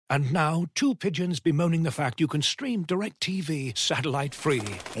And now, two pigeons bemoaning the fact you can stream DirecTV satellite-free.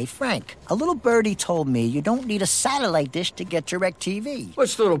 Hey, Frank, a little birdie told me you don't need a satellite dish to get DirecTV.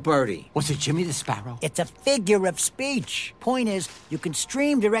 What's little birdie? Was it Jimmy the Sparrow? It's a figure of speech. Point is, you can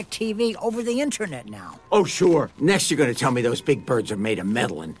stream DirecTV over the internet now. Oh, sure. Next you're going to tell me those big birds are made of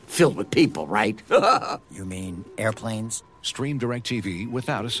metal and filled with people, right? You mean airplanes? Stream DirecTV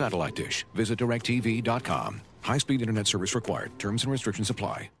without a satellite dish. Visit DirecTV.com. High-speed internet service required. Terms and restrictions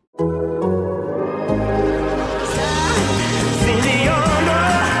apply.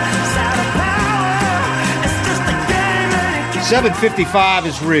 755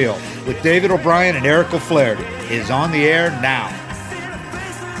 is real with David O'Brien and Eric O'Flaherty is on the air now.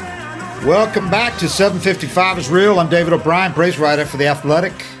 Welcome back to 755 is real. I'm David O'Brien, Braves writer for The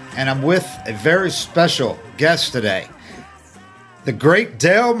Athletic, and I'm with a very special guest today. The great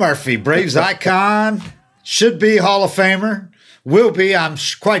Dale Murphy, Braves icon, should be Hall of Famer, will be, I'm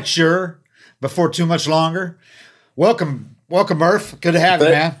quite sure, before too much longer. Welcome, Murph. Good to have you,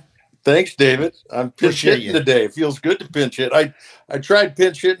 man. Thanks, David. I'm pinch hitting today. It feels good to pinch hit. I tried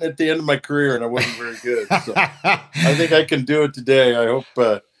pinch hitting at the end of my career, and I wasn't very good. So I think I can do it today. I hope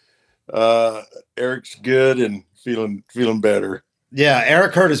Eric's good and feeling better. Yeah,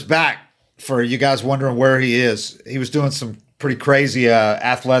 Eric hurt his back. For you guys wondering where he is, he was doing some pretty crazy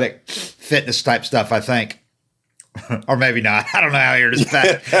athletic fitness type stuff, I think. Or maybe not. I don't know how he hurt his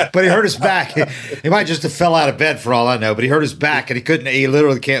back, but he hurt his back. He might just have fell out of bed for all I know, but he hurt his back and he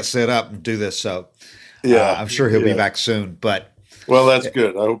literally can't sit up and do this. So yeah, I'm sure he'll be back soon, but well, that's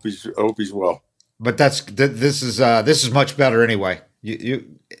good. I hope he's well, but this is much better anyway.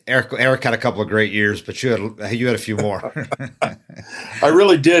 Eric had a couple of great years, but you had a few more. I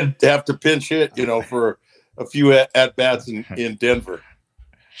really did have to pinch hit, for a few at bats in Denver.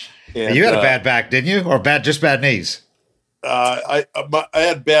 And you had a bad back, didn't you? Or just bad knees? I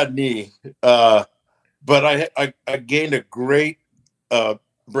had bad knee, but I gained a great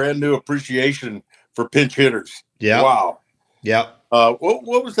brand new appreciation for pinch hitters. Yeah. Wow. Yeah.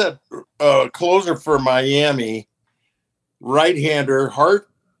 What was that closer for Miami? Right-hander, Hart,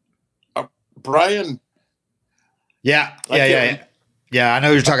 Brian. Yeah. I know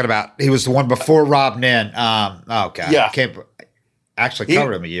who you're talking about. He was the one before Rob Nen. Okay. Yeah. Actually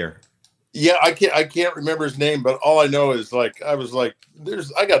covered him a year. Yeah, I can't remember his name, but all I know is I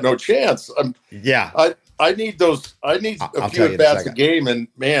got no chance. I need those. I need a few at bats a game, and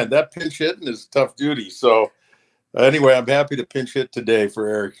man, that pinch hitting is tough duty. So anyway, I'm happy to pinch hit today for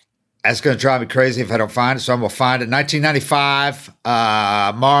Eric. That's going to drive me crazy if I don't find it, so I'm going to find it. 1995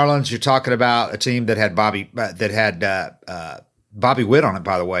 Marlins. You're talking about a team that had Bobby Witt on it.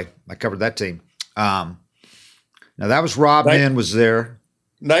 By the way, I covered that team. Now that was Rob Nen was there.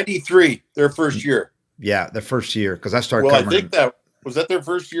 93, their first year. Yeah, their first year because I started covering. I think that was their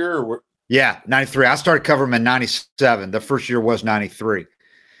first year. Or yeah, 93. I started covering them in 97. The first year was 93.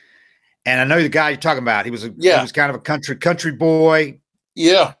 And I know the guy you're talking about. He was kind of a country boy.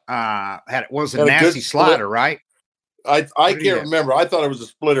 Yeah. Had a nasty slider, right? I can't remember. I thought it was a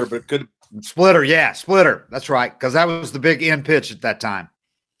splitter, but it could splitter. Yeah, splitter. That's right, because that was the big end pitch at that time.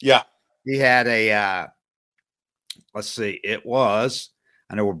 Yeah. He had a. Let's see. It was.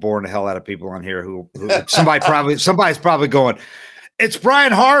 I know we're boring the hell out of people on here who somebody's probably going, it's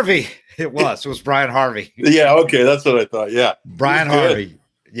Brian Harvey. It was Brian Harvey. Yeah, okay, that's what I thought. Yeah, Brian Harvey.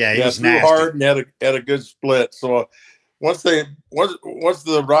 Yeah, he was nasty. Hard and had a good split. So once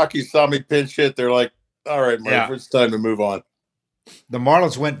the Rockies saw me pinch hit, they're like, all right, Murph, it's time to move on. The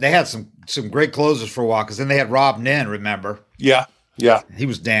Marlins they had some great closers for a while because then they had Rob Nen. Remember? Yeah, he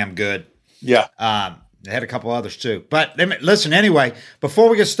was damn good. Yeah. They had a couple others too. But listen, anyway, before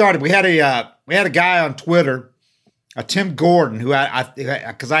we get started, we had a guy on Twitter, Tim Gordon, who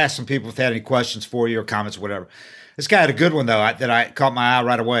because I asked some people if they had any questions for you or comments or whatever. This guy had a good one though that I caught my eye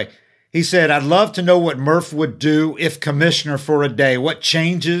right away. He said, "I'd love to know what Murph would do if commissioner for a day. What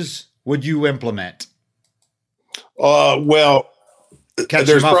changes would you implement?" Well, catch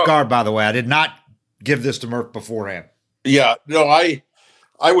him off guard. By the way, I did not give this to Murph beforehand. Yeah, no, I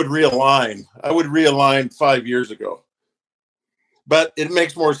would realign. I would realign 5 years ago, but it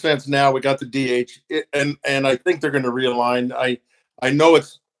makes more sense now. We got the DH, and I think they're going to realign. I know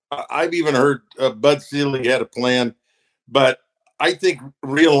I've even heard Bud Selig had a plan, but I think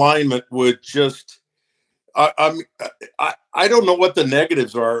realignment would just. I don't know what the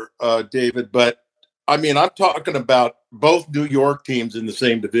negatives are, David, but I mean I'm talking about both New York teams in the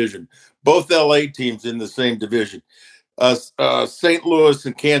same division, both LA teams in the same division. St. Louis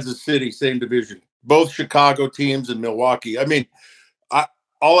and Kansas City, same division. Both Chicago teams and Milwaukee. I mean,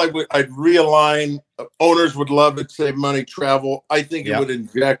 I'd realign. Owners would love it, save money, travel. I think it would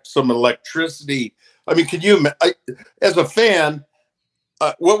inject some electricity. I mean, as a fan,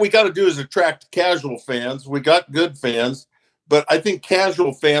 what we got to do is attract casual fans. We got good fans, but I think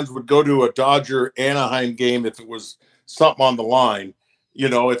casual fans would go to a Dodger Anaheim game if it was something on the line.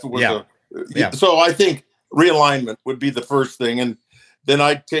 If it was So I think realignment would be the first thing, and then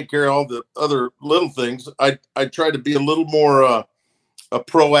I'd take care of all the other little things. I'd try to be a little more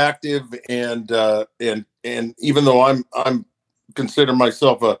proactive, and even though I'm consider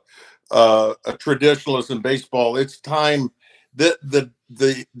myself a traditionalist in baseball, it's time that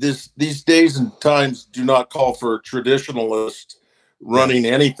these days and times do not call for a traditionalist running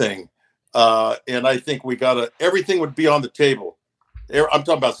anything. And I think everything would be on the table. I'm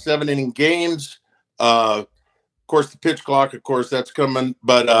talking about 7-inning games. Of course, the pitch clock, of course, that's coming.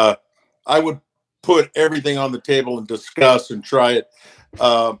 But I would put everything on the table and discuss and try it.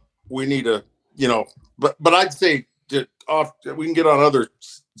 We need but I'd say we can get on other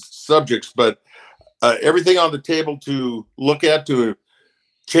subjects, but everything on the table to look at to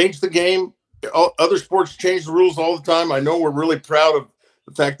change the game. Other sports change the rules all the time. I know we're really proud of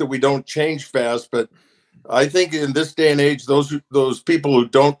the fact that we don't change fast, but I think in this day and age, those people who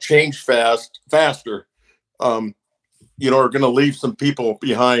don't change faster, are going to leave some people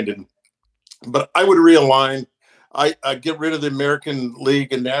behind. But I would realign. I get rid of the American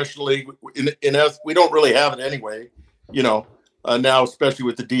League and National League. We don't really have it anyway, now, especially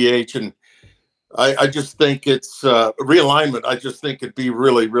with the DH. And I just think it's realignment. I just think it'd be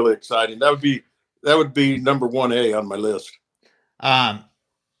really, really exciting. That would be number 1A on my list.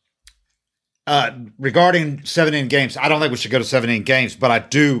 Regarding 7-inning games, I don't think we should go to 7-inning games, but I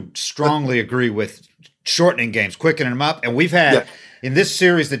do strongly agree with shortening games, quickening them up. And we've had in this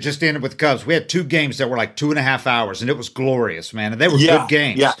series that just ended with the Cubs, we had 2 games that were like 2.5 hours, and it was glorious, man. And they were good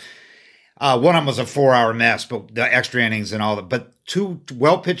games. Yeah. One of them was a 4-hour mess, but the extra innings and all that. But 2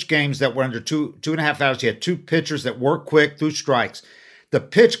 well-pitched games that were under 2.5 hours. You had 2 pitchers that worked quick through strikes. The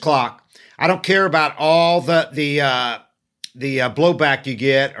pitch clock, I don't care about all the blowback you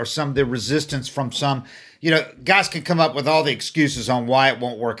get or some of the resistance from some. Guys can come up with all the excuses on why it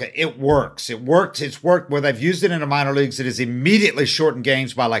won't work. It works. It works. It's worked where they've used it in the minor leagues. It has immediately shortened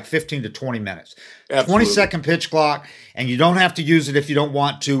games by like 15 to 20 minutes. Absolutely. 20-second pitch clock, and you don't have to use it if you don't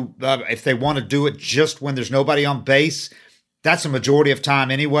want to. If they want to do it just when there's nobody on base, that's a majority of time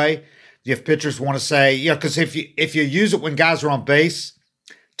anyway. If pitchers want to say, because if you use it when guys are on base,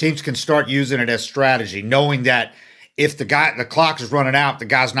 teams can start using it as strategy, knowing that if the clock is running out, the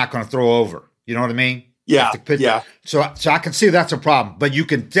guy's not going to throw over. You know what I mean? Yeah, yeah. So I can see that's a problem, but you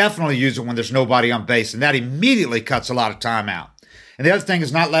can definitely use it when there's nobody on base, and that immediately cuts a lot of time out. And the other thing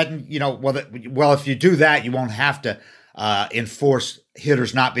is not letting, well, if you do that, you won't have to enforce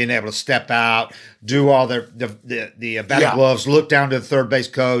hitters not being able to step out, do all the batting gloves, look down to the third base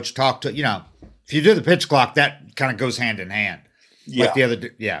coach, talk to, if you do the pitch clock, that kind of goes hand in hand. Yeah. Like the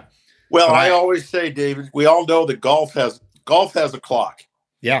other, Well, I always say, David, we all know that golf has a clock.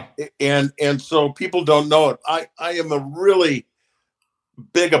 Yeah. And so people don't know it. I am a really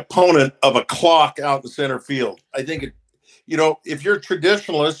big opponent of a clock out in center field. I think if you're a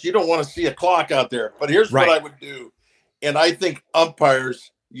traditionalist, you don't want to see a clock out there. But here's what I would do. And I think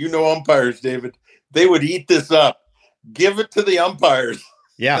umpires, David, they would eat this up. Give it to the umpires.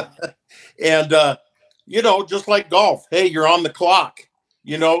 Yeah. And, just like golf, hey, you're on the clock.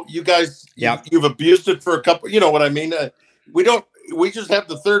 You guys, you've abused it for a couple, you know what I mean? We just have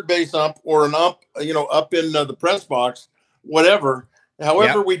the third base ump or an ump, up in the press box, whatever,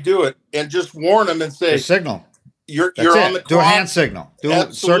 however we do it, and just warn them and say, signal. You're on the clock. Do a hand signal. Do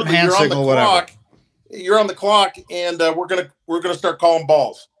a certain hand signal, whatever. You're on the clock, and we're gonna start calling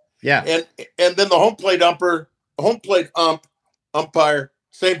balls. Yeah. And then the home plate umpire,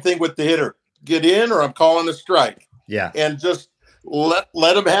 same thing with the hitter. Get in, or I'm calling a strike. Yeah. And just let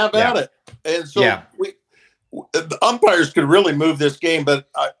them have at it. And so the umpires could really move this game, but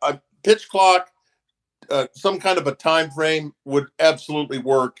a pitch clock, some kind of a time frame would absolutely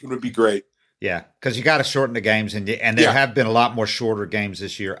work. It would be great. Yeah, because you got to shorten the games, and there have been a lot more shorter games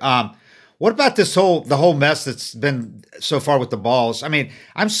this year. What about the whole mess that's been so far with the balls? I mean,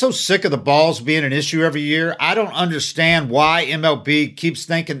 I'm so sick of the balls being an issue every year. I don't understand why MLB keeps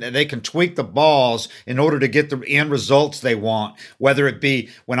thinking that they can tweak the balls in order to get the end results they want. Whether it be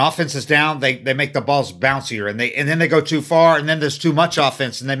when offense is down, they make the balls bouncier, and then they go too far, and then there's too much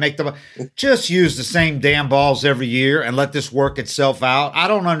offense, and they make just use the same damn balls every year and let this work itself out. I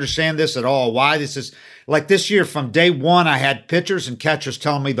don't understand this at all. Why this is. Like this year, from day one, I had pitchers and catchers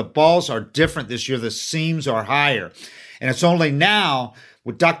telling me the balls are different this year. The seams are higher. And it's only now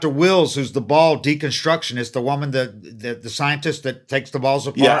with Dr. Wills, who's the ball deconstructionist, the woman, the scientist that takes the balls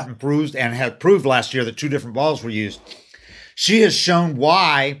apart and proves and had proved last year that 2 different balls were used. She has shown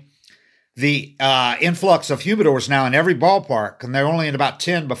why the influx of humidors now in every ballpark, and they're only in about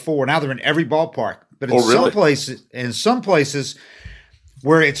 10 before. Now they're in every ballpark. But in some places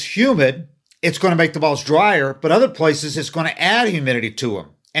where it's humid, it's going to make the balls drier, but other places it's going to add humidity to them.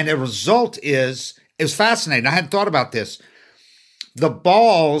 And the result is fascinating. I hadn't thought about this. The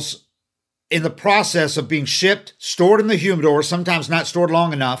balls, in the process of being shipped, stored in the humidor, sometimes not stored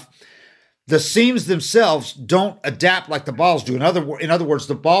long enough, the seams themselves don't adapt like the balls do. In other words,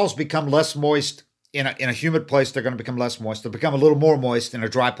 the balls become less moist in a humid place. They're going to become less moist. They'll become a little more moist in a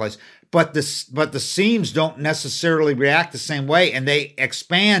dry place. But the seams don't necessarily react the same way, and they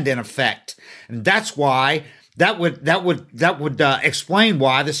expand in effect. And that's why that would explain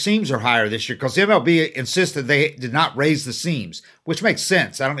why the seams are higher this year, because the MLB insisted they did not raise the seams, which makes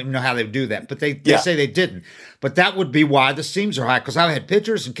sense. I don't even know how they would do that, but they say they didn't. But that would be why the seams are high, because I've had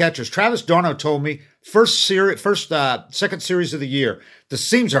pitchers and catchers. Travis d'Arnaud told me second series of the year, the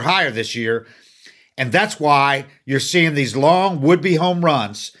seams are higher this year, and that's why you're seeing these long would-be home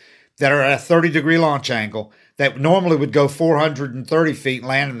runs that are at a 30-degree launch angle that normally would go 430 feet and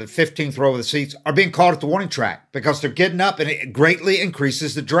land in the 15th row of the seats are being caught at the warning track because they're getting up, and it greatly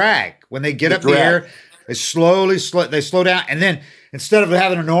increases the drag. When they get up in the air, they slow down, and then instead of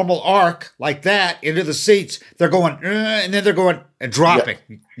having a normal arc like that into the seats, they're going, and then they're going and dropping,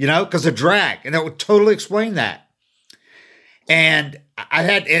 because of drag, and that would totally explain that. And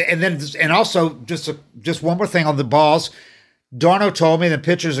also just one more thing on the balls. d'Arnaud told me, the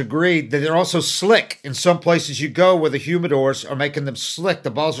pitchers agreed, that they're also slick. In some places you go where the humidors are making them slick.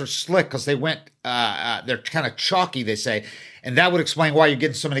 The balls are slick because they're kind of chalky, they say. And that would explain why you're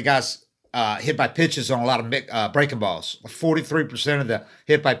getting so many guys hit by pitches on a lot of breaking balls. 43% of the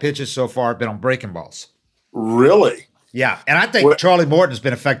hit by pitches so far have been on breaking balls. Really? Yeah. And I think Charlie Morton's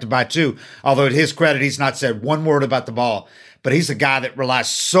been affected by it too. Although to his credit, he's not said one word about the ball. But he's a guy that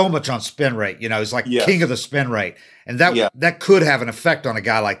relies so much on spin rate. He's like king of the spin rate. And that could have an effect on a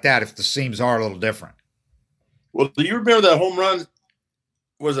guy like that if the seams are a little different. Well, do you remember that home run?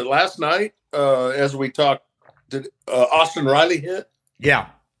 Was it last night? As we talked, did Austin Riley hit? Yeah.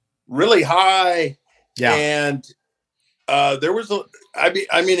 Really high. Yeah. And there was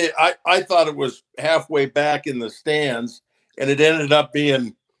I thought it was halfway back in the stands, and it ended up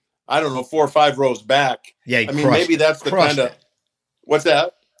being, I don't know, 4 or 5 rows back. Yeah, maybe that's the kind of – what's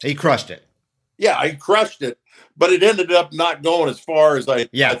that? He crushed it. Yeah, he crushed it, but it ended up not going as far as I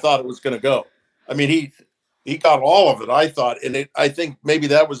thought it was going to go. I mean, he got all of it, I thought, and I think maybe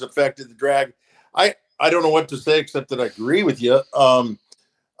that was affected the drag. I don't know what to say except that I agree with you.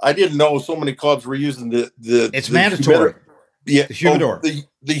 I didn't know so many clubs were using the It's mandatory. The humidor.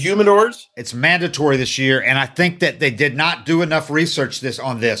 The humidors? It's mandatory this year, and I think that they did not do enough research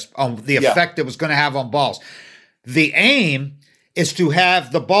on the effect it was going to have on balls. The aim is to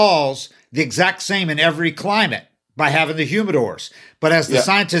have the balls the exact same in every climate by having the humidors. But as the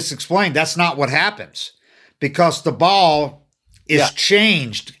scientists explained, that's not what happens, because the ball is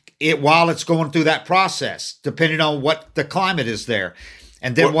changed while it's going through that process, depending on what the climate is there.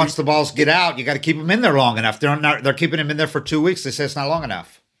 And then once the balls get out, you got to keep them in there long enough. They're keeping them in there for 2 weeks. They say it's not long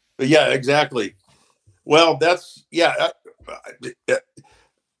enough. Yeah, exactly. Well, that's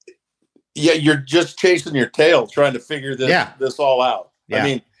you're just chasing your tail trying to figure this all out. Yeah. I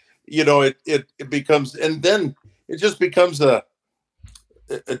mean, it becomes, and then it just becomes a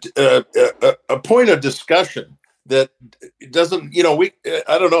point of discussion that it doesn't.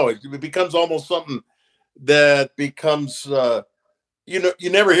 I don't know. It becomes almost something that becomes. You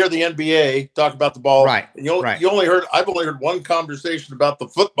never hear the NBA talk about the ball. Right. I've only heard one conversation about the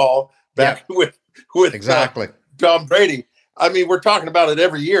football back with exactly Tom Brady. I mean, we're talking about it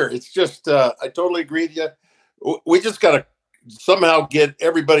every year. It's just, I totally agree with you. We just got to somehow get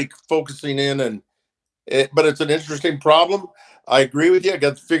everybody focusing in but it's an interesting problem. I agree with you. I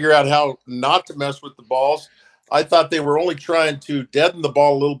got to figure out how not to mess with the balls. I thought they were only trying to deaden the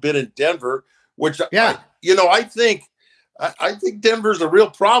ball a little bit in Denver, which I think Denver's a real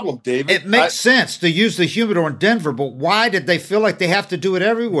problem, David. It makes sense to use the humidor in Denver, but why did they feel like they have to do it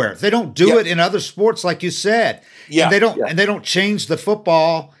everywhere? They don't do it in other sports, like you said. Yeah, and they don't change the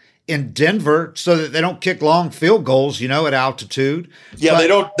football in Denver so that they don't kick long field goals, at altitude. Yeah,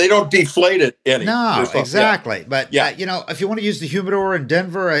 they don't deflate it any. No, exactly. But if you want to use the humidor in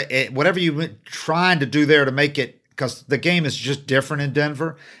Denver, whatever you're trying to do there to make it, because the game is just different in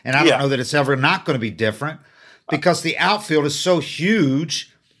Denver, and I don't know that it's ever not going to be different. Because the outfield is so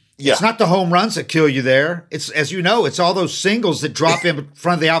huge Yeah. It's not the home runs that kill you there. It's, as you know, it's all those singles that drop in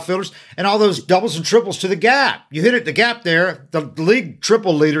front of the outfielders and all those doubles and triples to the gap. You hit it the gap there. The league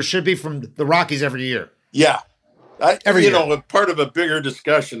triple leader should be from the Rockies every year. Yeah. Every year. A part of a bigger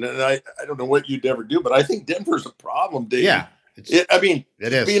discussion, and I don't know what you'd ever do, but I think Denver's a problem, Dave. Yeah. It is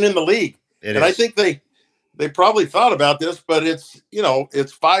being in the league. I think they probably thought about this, but it's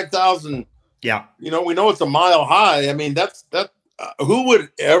 5,000. Yeah. We know it's a mile high. I mean, that who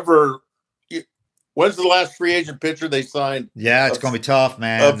would ever, when's the last free agent pitcher they signed? Yeah, it's going to be tough,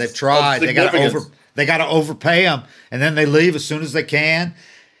 man. They've tried. They got to overpay them, and then they leave as soon as they can.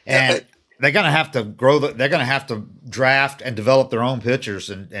 And they're going to have to they're going to have to draft and develop their own pitchers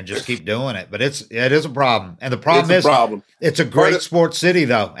and just keep doing it. But it is a problem. And the problem is it's a great sports city,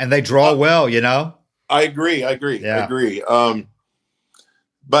 though, and they draw well, I agree. Yeah. I agree.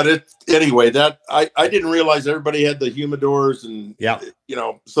 But anyway, that I didn't realize everybody had the humidors and,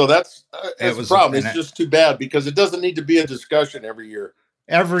 so that's a problem. It's just too bad because it doesn't need to be a discussion every year.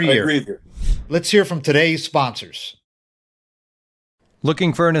 Every year. I agree with you. Let's hear from today's sponsors.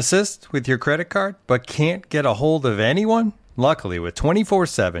 Looking for an assist with your credit card, but can't get a hold of anyone? Luckily, with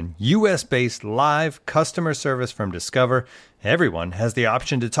 24/7 U.S.-based live customer service from Discover, everyone has the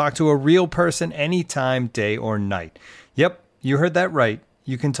option to talk to a real person anytime, day or night. Yep, you heard that right.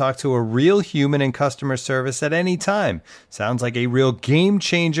 You can talk to a real human in customer service at any time. Sounds like a real game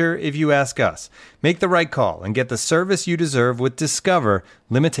changer if you ask us. Make the right call and get the service you deserve with Discover.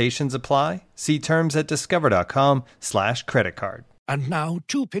 Limitations apply. See terms at discover.com/creditcard. And now,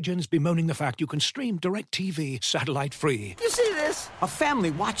 two pigeons bemoaning the fact you can stream DirecTV satellite-free. You see this? A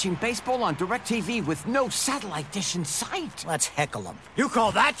family watching baseball on DirecTV with no satellite dish in sight. Let's heckle them. You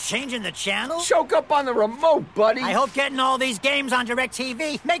call that changing the channel? Choke up on the remote, buddy. I hope getting all these games on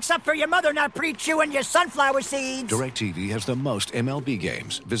DirecTV makes up for your mother not pre-chewing your sunflower seeds. DirecTV has the most MLB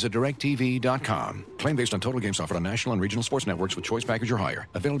games. Visit DirecTV.com. Claim based on total games offered on national and regional sports networks with choice package or higher.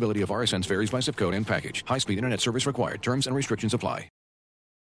 Availability of RSNs varies by zip code and package. High-speed internet service required. Terms and restrictions apply.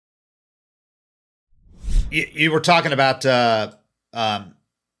 You were talking about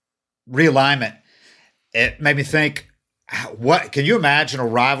realignment. It made me think, what can you imagine a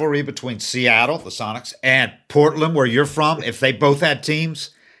rivalry between Seattle, the Sonics, and Portland, where you're from, if they both had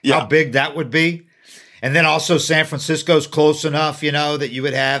teams? Yeah. How big that would be? And then also San Francisco's close enough, that you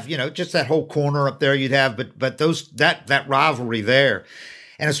would have, just that whole corner up there you'd have, but that rivalry there.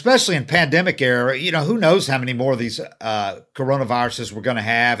 And especially in pandemic era, who knows how many more of these coronaviruses we're going to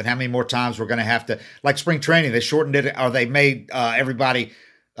have and how many more times we're going to have to, like spring training, they shortened it or they made everybody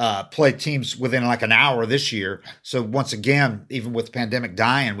play teams within like an hour this year. So once again, even with the pandemic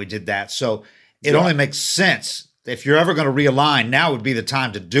dying, we did that. So it only makes sense. If you're ever going to realign, now would be the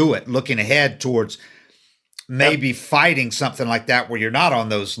time to do it, looking ahead towards maybe fighting something like that where you're not on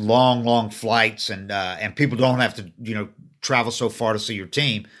those long flights and people don't have to, travel so far to see your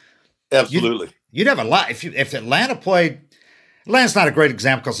team. Absolutely. You'd have a lot. If Atlanta played, Atlanta's not a great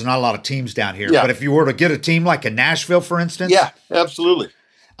example because there's not a lot of teams down here. Yeah. But if you were to get a team like in Nashville, for instance. Yeah, absolutely.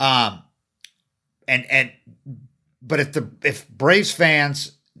 But if Braves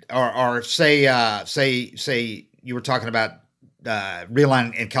fans or say you were talking about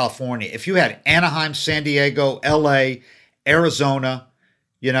realigning in California, if you had Anaheim, San Diego, LA, Arizona,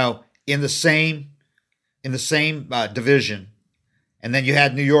 in the same division, and then you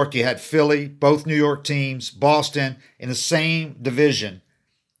had New York, you had Philly, both New York teams, Boston in the same division,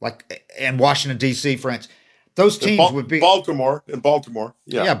 and Washington D.C. for instance, those teams would be Baltimore.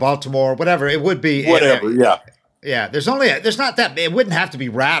 Yeah, Baltimore, whatever it would be. Yeah. There's not that. It wouldn't have to be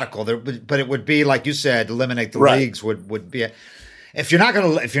radical, but it would be like you said, eliminate the leagues would be. If you're not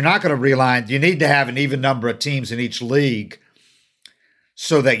going to realign, you need to have an even number of teams in each league,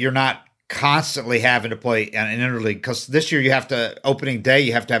 so that you're not constantly having to play an interleague, because this year you have to opening day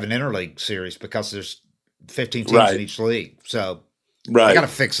you have to have an interleague series because there's 15 teams in each league. So you got to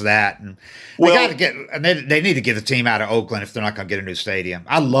fix that, and they need to get the team out of Oakland if they're not going to get a new stadium.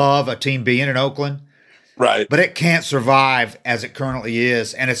 I love a team being in Oakland, right? But it can't survive as it currently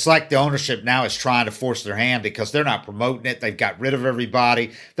is, and it's like the ownership now is trying to force their hand because they're not promoting it. They've got rid of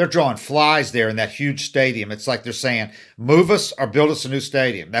everybody. They're drawing flies there in that huge stadium. It's like they're saying, move us or build us a new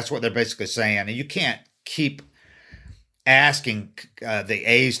stadium. That's what they're basically saying, and you can't keep asking the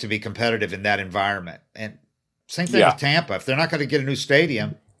A's to be competitive in that environment. And same thing with Tampa. If they're not going to get a new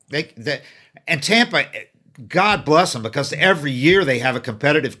stadium, and Tampa, God bless them, because every year they have a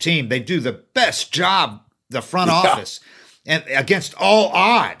competitive team. They do the best job, the front office, and against all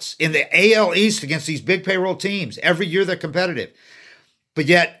odds in the AL East against these big payroll teams. Every year they're competitive. But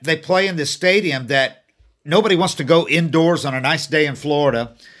yet they play in this stadium that nobody wants to go indoors on a nice day in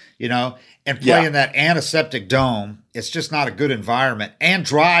Florida and play in that antiseptic dome. It's just not a good environment. And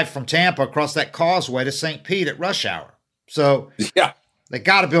drive from Tampa across that causeway to St. Pete at rush hour. So they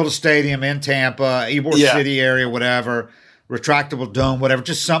got to build a stadium in Tampa, Ybor City area, whatever, retractable dome, whatever,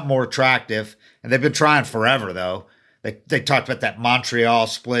 just something more attractive. And they've been trying forever, though. They talked about that Montreal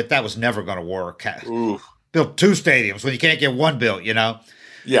split. That was never going to work. Built 2 stadiums when you can't get one built,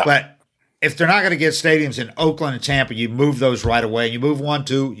 Yeah. But if they're not going to get stadiums in Oakland and Tampa, you move those right away. You move one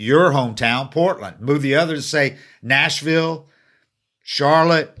to your hometown, Portland. Move the other to, say, Nashville,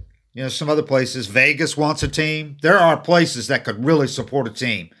 Charlotte, some other places. Vegas wants a team. There are places that could really support a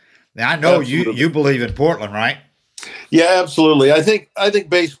team. Now, I know you believe in Portland, right? Yeah, absolutely. I think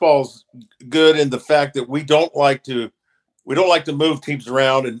baseball's good in the fact that we don't like to move teams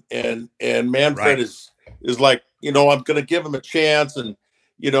around, and Manfred is like, I'm going to give him a chance, and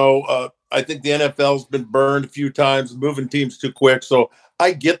I think the NFL's been burned a few times moving teams too quick. So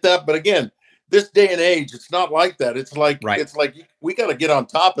I get that, but again, this day and age, it's not like that. It's like we got to get on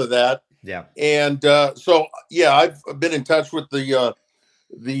top of that. Yeah. And I've been in touch with the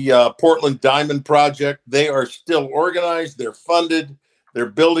Portland Diamond Project. They are still organized. They're funded. They're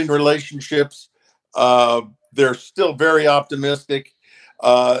building relationships. They're still very optimistic.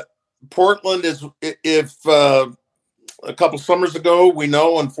 Portland is, if a couple summers ago, we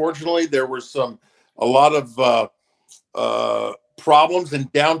know, unfortunately, there was a lot of problems in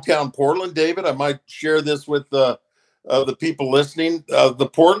downtown Portland. David, I might share this with the people listening. The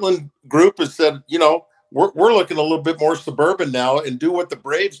Portland group has said, we're looking a little bit more suburban now and do what the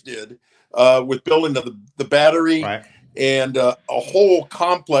Braves did with building the Battery and a whole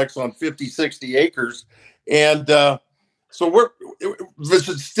complex on 50, 60 acres. And so this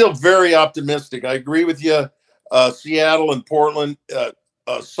is still very optimistic. I agree with you. Seattle and Portland,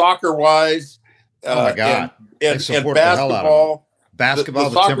 soccer-wise, oh my God, and basketball. Basketball,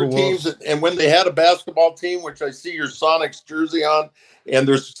 the soccer Timberwolves. teams, and when they had a basketball team, which I see your Sonics jersey on, and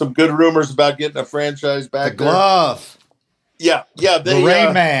there's some good rumors about getting a franchise back. The glove. Yeah. The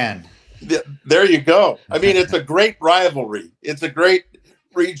Rain Man. There you go. I mean, it's a great rivalry. It's a great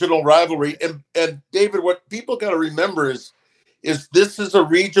regional rivalry. And David, what people got to remember is this is a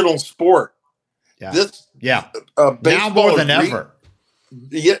regional sport. Yeah. Now more than ever.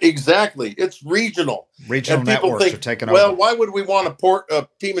 Yeah, exactly. It's regional. Regional networks are taking over. Well, why would we want a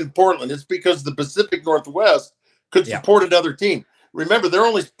team in Portland? It's because the Pacific Northwest could support another team. Remember, they're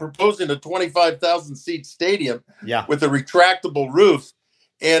only proposing a 25,000 seat stadium with a retractable roof,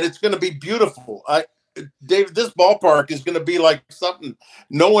 and it's going to be beautiful. David, this ballpark is going to be like something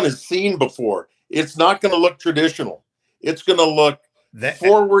no one has seen before. It's not going to look traditional. It's going to look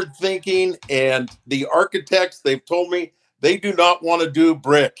forward thinking, and the architects, they've told me, they do not want to do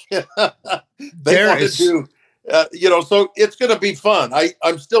brick. They want to do, so it's going to be fun.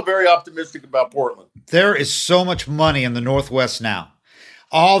 I'm still very optimistic about Portland. There is so much money in the Northwest now.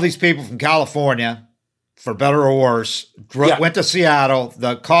 All these people from California, for better or worse, went to Seattle.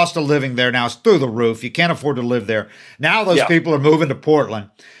 The cost of living there now is through the roof. You can't afford to live there. Now those people are moving to Portland.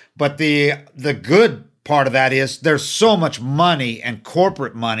 But the good part of that is there's so much money and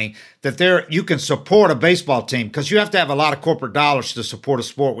corporate money that you can support a baseball team, because you have to have a lot of corporate dollars to support a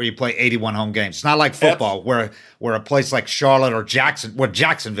sport where you play 81 home games. It's not like football where a place like Charlotte or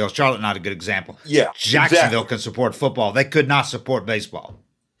Jacksonville, Charlotte not a good example. Yeah, Jacksonville can support football. They could not support baseball.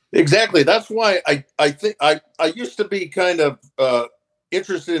 Exactly. That's why I think I used to be kind of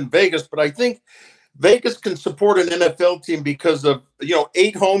interested in Vegas, but I think Vegas can support an NFL team because of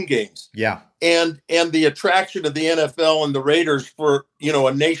 8 home games. Yeah. And the attraction of the NFL and the Raiders for,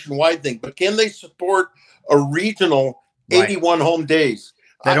 a nationwide thing. But can they support a regional 81 home days?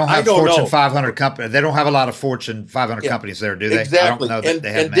 They don't have Fortune 500 companies. They don't have a lot of Fortune 500 companies there, do they? Exactly. I don't know that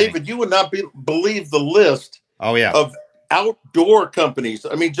they have and many. David, you would not believe the list of outdoor companies.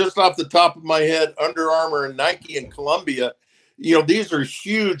 I mean, just off the top of my head, Under Armour and Nike and Columbia, these are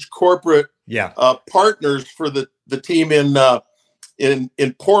huge corporate partners for the team in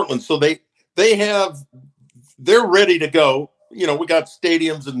Portland. So they're ready to go. We got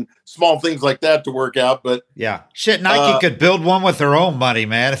stadiums and small things like that to work out, but Nike could build one with their own money,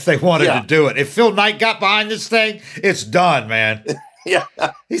 man, if they wanted to do it. If Phil Knight got behind this thing, it's done, man.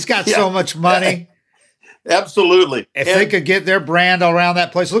 He's got so much money. Absolutely. If they could get their brand around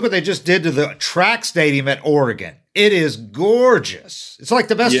that place, look what they just did to the track stadium at Oregon. It is gorgeous. It's like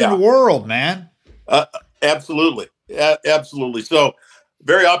the best in the world, man. Absolutely. Absolutely. So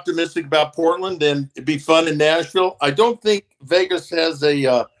very optimistic about Portland, and it'd be fun in Nashville. I don't think Vegas has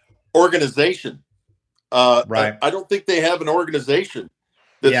a organization. I don't think they have an organization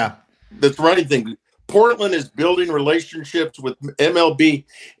that's running things. Portland is building relationships with MLB,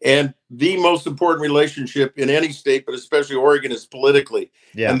 and the most important relationship in any state, but especially Oregon, is politically.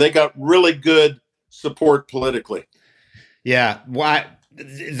 Yeah. And they got really good support politically. Yeah. Why?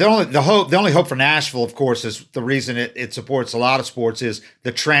 The only hope for Nashville, of course, is the reason it supports a lot of sports is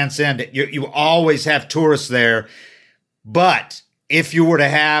the transcendent. You always have tourists there, but if you were to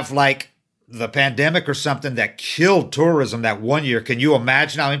have like the pandemic or something that killed tourism that one year, can you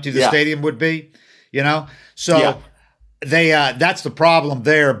imagine how empty the stadium would be? You know, so they that's the problem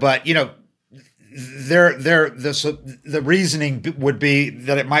there. But you know, the reasoning would be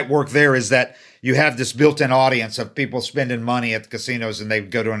that it might work there is that you have this built-in audience of people spending money at the casinos, and they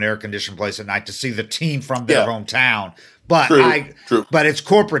go to an air-conditioned place at night to see the team from their hometown. But True. but it's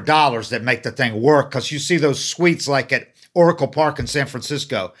corporate dollars that make the thing work, because you see those suites like at Oracle Park in San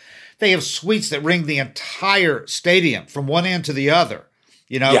Francisco. They have suites that ring the entire stadium from one end to the other.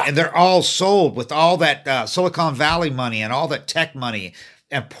 You know, and they're all sold with all that Silicon Valley money and all that tech money.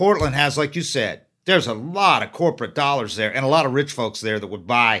 And Portland has, like you said, there's a lot of corporate dollars there and a lot of rich folks there that would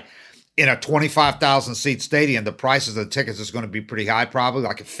buy in a 25,000 seat stadium. The prices of the tickets is going to be pretty high, probably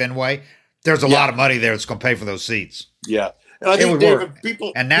like at Fenway. There's a lot of money there that's going to pay for those seats. Yeah. And I think, David,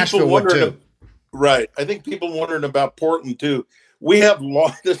 people, and Nashville would too. Right. I think people wondering about Portland too. We have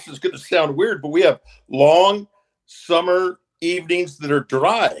long, this is going to sound weird, but we have long summer evenings that are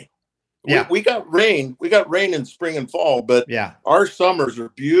dry. We got rain. We got rain in spring and fall, but our summers are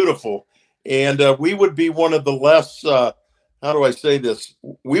beautiful. And we would be one of the less, how do I say this?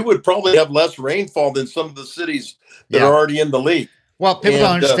 We would probably have less rainfall than some of the cities that are already in the league. Well, people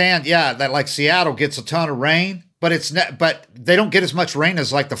don't understand, that like Seattle gets a ton of rain, but but they don't get as much rain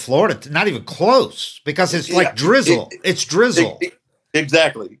as like the Florida, not even close, because it's like drizzle. It's drizzle.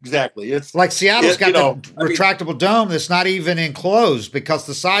 Exactly. It's like Seattle's got the retractable dome that's not even enclosed because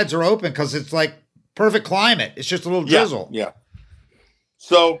the sides are open, because it's like perfect climate. It's just a little drizzle. Yeah.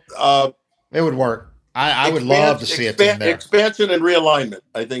 So it would work. I would love to see it in there. Expansion and realignment,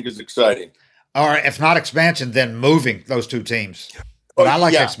 I think, is exciting. Or if not expansion, then moving those two teams. But I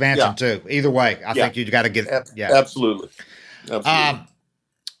like expansion too. Either way, I think you got to get it. Yeah, absolutely.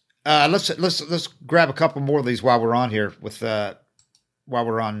 Let's grab a couple more of these while we're on here while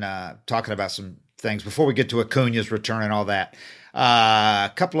we're on talking about some things before we get to Acuna's return and all that.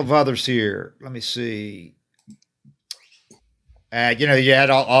 A couple of others here. Let me see. You had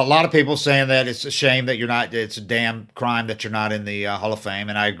a lot of people saying that it's a shame that you're not. It's a damn crime that you're not in the Hall of Fame,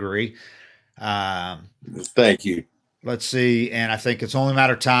 and I agree. Thank you. Let's see, and I think it's only a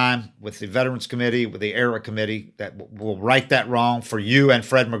matter of time with the Veterans Committee, with the Era Committee, that will right that wrong for you and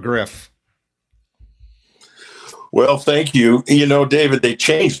Fred McGriff. Well, thank you. You know, David, they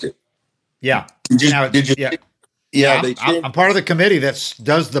changed it. Yeah. Did you? Yeah. I'm part of the committee that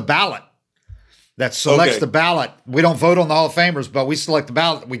does the ballot, that selects the ballot. We don't vote on the Hall of Famers, but we select the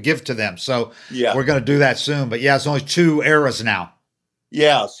ballot that we give to them. So we're going to do that soon. But it's only 2 eras now.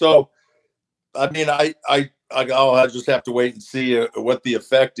 Yeah. So, I mean, I'll just have to wait and see what the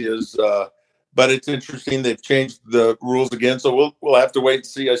effect is. But it's interesting. They've changed the rules again. So we'll have to wait and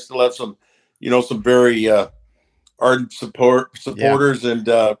see. I still have some very ardent supporters, and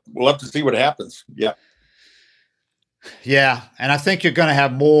we'll have to see what happens. Yeah, and I think you're going to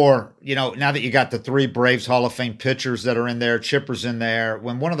have more, now that you got the 3 Braves Hall of Fame pitchers that are in there, Chipper's in there,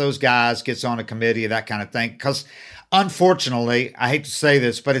 when one of those guys gets on a committee, that kind of thing, because unfortunately, I hate to say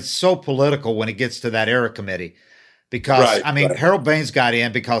this, but it's so political when it gets to that Era Committee, because, Harold Baines got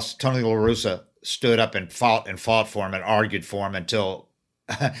in because Tony La Russa stood up and fought for him and argued for him until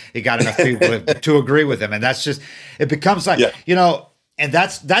he got enough people to agree with him. And that's just, it becomes like, and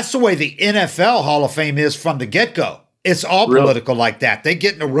that's the way the NFL Hall of Fame is from the get-go. It's all political like that. They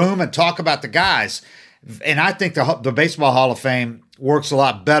get in a room and talk about the guys. And I think the Baseball Hall of Fame works a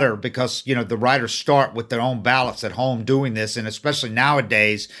lot better because, the writers start with their own ballots at home doing this. And especially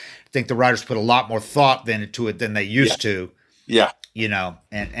nowadays, I think the writers put a lot more thought into it than they used to. Yeah.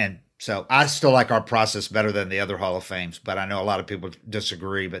 And so I still like our process better than the other Hall of Fames, but I know a lot of people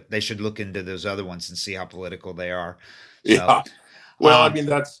disagree, but they should look into those other ones and see how political they are. So, yeah. Well,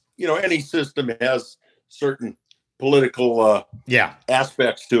 that's, any system has certain political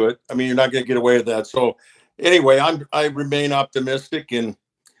aspects to it. I mean, you're not going to get away with that. So anyway, I remain optimistic, and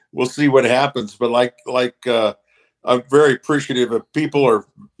we'll see what happens. But I'm very appreciative of people are,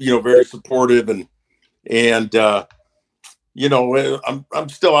 very supportive and I'm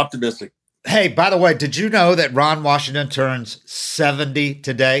still optimistic. Hey, by the way, did you know that Ron Washington turns 70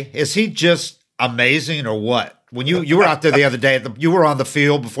 today? Is he just amazing or what? When you were out there the other day, you were on the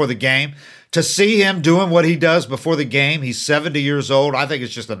field before the game. To see him doing what he does before the game, he's 70 years old. I think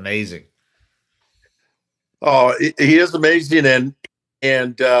it's just amazing. Oh, he is amazing,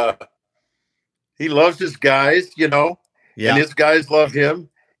 and he loves his guys, Yeah. and his guys love him,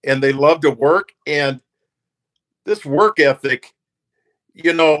 and they love to work. And this work ethic,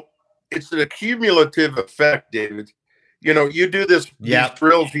 it's an accumulative effect, David. You do these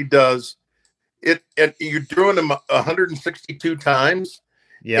drills he does it, and you're doing them 162 times,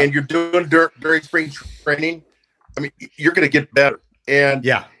 and you're doing during spring training. I mean, you're going to get better, and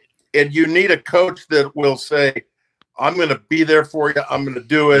you need a coach that will say, "I'm going to be there for you. I'm going to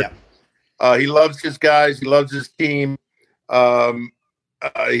do it." He loves his guys. He loves his team.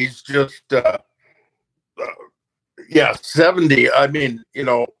 He's just 70. I mean,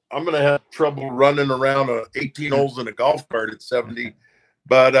 I'm going to have trouble running around 18 holes in a golf cart at 70,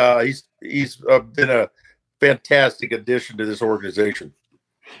 but he's been a fantastic addition to this organization.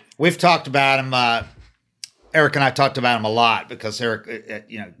 We've talked about him. Eric and I talked about him a lot because Eric,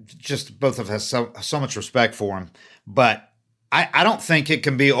 just both of us have so much respect for him. But I don't think it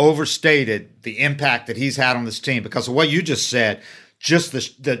can be overstated the impact that he's had on this team because of what you just said. Just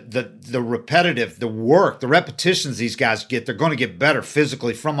the repetitive, the work, the repetitions these guys get, they're going to get better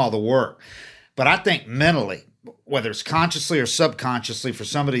physically from all the work. But I think mentally, whether it's consciously or subconsciously for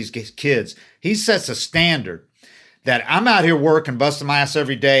some of these kids, he sets a standard that I'm out here working, busting my ass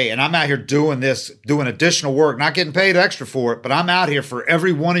every day, and I'm out here doing additional work, not getting paid extra for it, but I'm out here for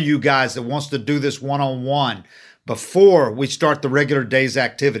every one of you guys that wants to do this one-on-one before we start the regular day's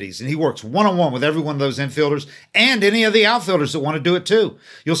activities. And he works one-on-one with every one of those infielders and any of the outfielders that want to do it too.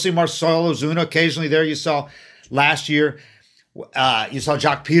 You'll see Marcelo Ozuna occasionally there. You saw last year, you saw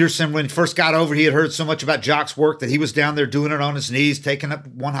Jock Peterson when he first got over. He had heard so much about Jock's work that he was down there doing it on his knees, taking up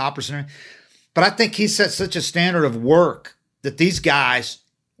one hoppers. But I think he set such a standard of work that these guys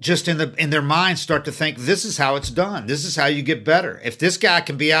just in their minds start to think, this is how it's done. This is how you get better. If this guy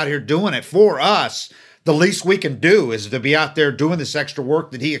can be out here doing it for us, the least we can do is to be out there doing this extra work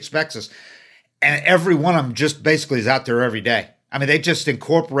that he expects us. And every one of them just basically is out there every day. I mean, they just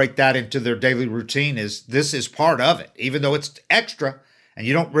incorporate that into their daily routine. This is part of it, even though it's extra and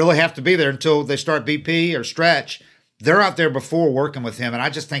you don't really have to be there until they start BP or stretch. They're out there before working with him. And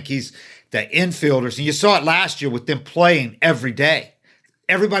I just think he's the infielders. And you saw it last year with them playing every day.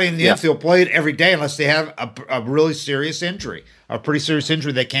 Everybody in the infield played every day unless they have a really serious injury, a pretty serious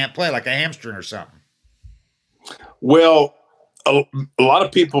injury they can't play, like a hamstring or something. Well, a lot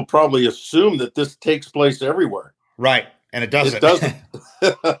of people probably assume that this takes place everywhere. Right. And it doesn't. It doesn't.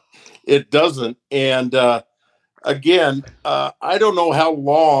 It doesn't. And again, I don't know how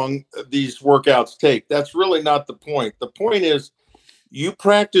long these workouts take. That's really not the point. The point is you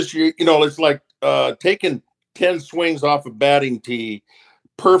practice it's like taking 10 swings off a batting tee,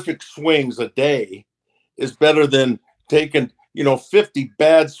 perfect swings a day is better than taking, 50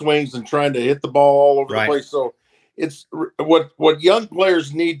 bad swings and trying to hit the ball all over the place. So it's what young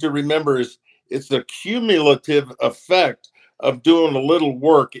players need to remember is it's the cumulative effect of doing a little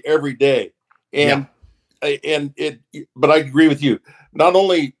work every day. And but I agree with you. Not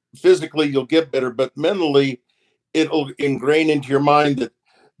only physically you'll get better, but mentally it'll ingrain into your mind that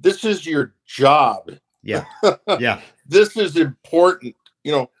this is your job. Yeah. This is important.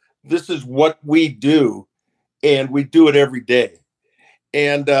 This is what we do, and we do it every day.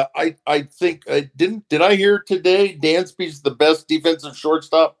 And I think did I hear today Dansby's the best defensive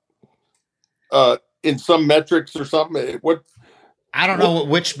shortstop in some metrics or something? I don't know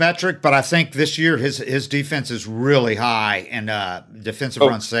which metric, but I think this year his defense is really high, and defensive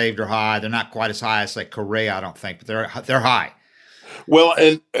runs saved are high. They're not quite as high as like Correa, I don't think, but they're high. Well,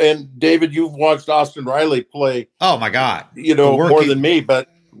 and David, you've watched Austin Riley play. Oh my God, more than me. But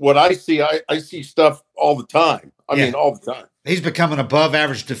what I see, I see stuff all the time. I mean, all the time. He's become an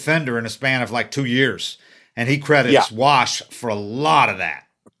above-average defender in a span of like 2 years, and he credits Wash for a lot of that.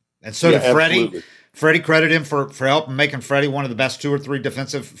 And so did Freddie. Absolutely. Freddie credited him for helping making Freddie one of the best 2 or 3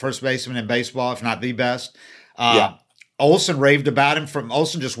 defensive first basemen in baseball, if not the best. Olson raved about him.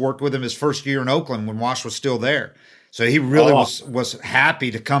 Olson just worked with him his first year in Oakland when Wash was still there. So he really was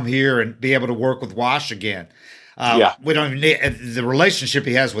happy to come here and be able to work with Wash again. We don't even need the relationship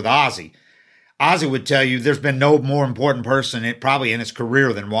he has with Ozzie. Ozzie would tell you there's been no more important person probably in his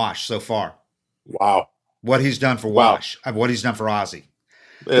career than Wash so far. Wow. What he's done for Wash, what he's done for Ozzie.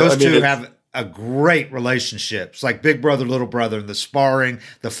 Those two have a great relationship. It's like big brother, little brother, and the sparring,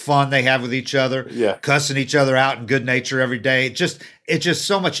 the fun they have with each other, cussing each other out in good nature every day. It's just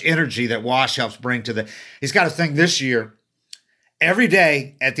so much energy that Wash helps bring to he's got a thing this year, every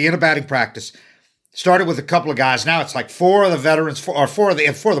day at the end of batting practice, started with a couple of guys. Now it's like 4 of the veterans, 4 of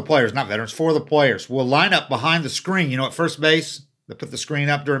the players, not veterans, 4 of the players will line up behind the screen, at first base, They put the screen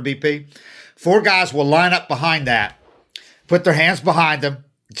up during BP. 4 guys will line up behind that, put their hands behind them,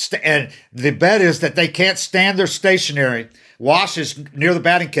 and the bet is that they can't stand there stationary. Wash is near the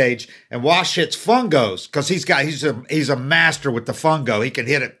batting cage, and Wash hits fungos because he's a master with the fungo. He can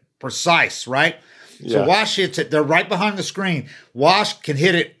hit it precise, right? Yeah. So Wash hits it. They're right behind the screen. Wash can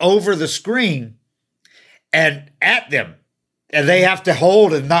hit it over the screen and at them, and they have to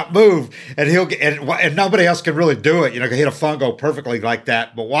hold and not move. And and nobody else can really do it. Can hit a fungo perfectly like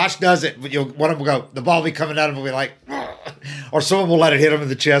that. But Wash does it. One of them will go. The ball will be coming at him. Will be like. Or someone will let it hit him in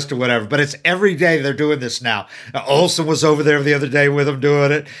the chest or whatever. But it's every day they're doing this now. Olsen was over there the other day with them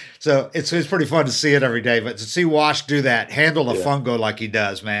doing it. So it's pretty fun to see it every day. But to see Wash do that, handle a fungo like he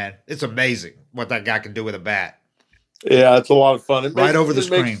does, man, it's amazing what that guy can do with a bat. Yeah, it's a lot of fun. Right over the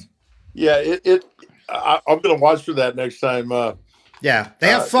screen. I'm going to watch for that next time. Yeah, they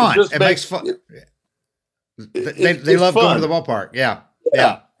have fun. It makes fun. They love going to the ballpark. Yeah.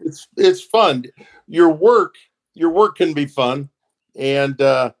 It's fun. Your work can be fun, and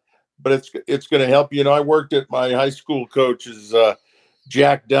but it's going to help you. I worked at my high school coach's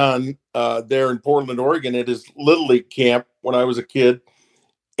Jack Dunn there in Portland, Oregon, at his Little League camp when I was a kid,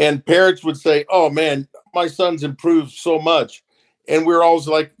 and parents would say, "Oh man, my son's improved so much," and we were always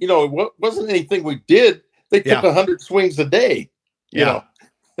like, it wasn't anything we did. They took 100 swings a day. You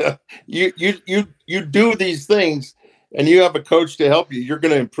do these things. And you have a coach to help you, you're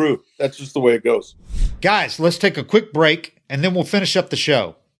going to improve. That's just the way it goes. Guys, let's take a quick break, and then we'll finish up the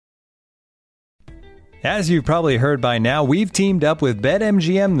show. As you've probably heard by now, we've teamed up with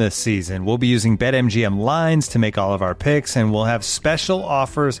BetMGM this season. We'll be using BetMGM lines to make all of our picks, and we'll have special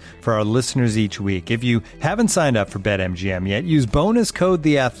offers for our listeners each week. If you haven't signed up for BetMGM yet, use bonus code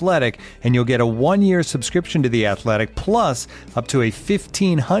The Athletic, and you'll get a 1-year subscription to The Athletic, plus up to a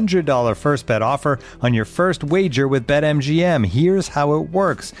 $1,500 first bet offer on your first wager with BetMGM. Here's how it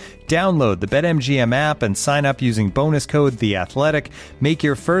works. Download the BetMGM app and sign up using bonus code The Athletic. Make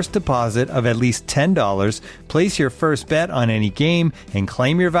your first deposit of at least $10. Place your first bet on any game and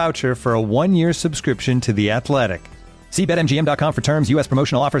claim your voucher for a 1-year subscription to The Athletic. See BetMGM.com for terms. U.S.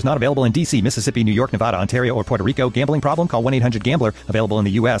 promotional offers not available in D.C., Mississippi, New York, Nevada, Ontario, or Puerto Rico. Gambling problem? Call 1-800-GAMBLER. Available in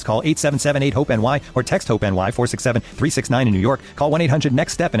the U.S. Call 877-8-HOPE-NY or text HOPE-NY 467-369 in New York. Call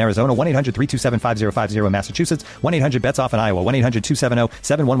 1-800-NEXT-STEP in Arizona. 1-800-327-5050 in Massachusetts. 1-800-BETS-OFF in Iowa.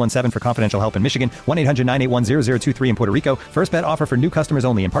 1-800-270-7117 for confidential help in Michigan. 1-800-981-0023 in Puerto Rico. First bet offer for new customers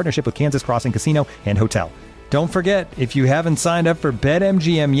only in partnership with Kansas Crossing Casino and Hotel. Don't forget, if you haven't signed up for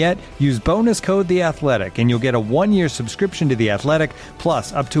BetMGM yet, use bonus code The Athletic, and you'll get a 1-year subscription to The Athletic,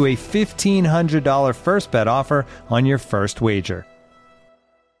 plus up to a $1,500 first bet offer on your first wager.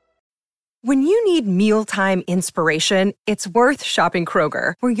 When you need mealtime inspiration, it's worth shopping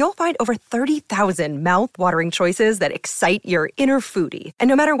Kroger, where you'll find over 30,000 mouth-watering choices that excite your inner foodie. And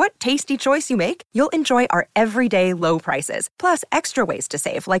no matter what tasty choice you make, you'll enjoy our everyday low prices, plus extra ways to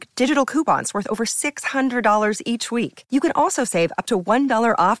save, like digital coupons worth over $600 each week. You can also save up to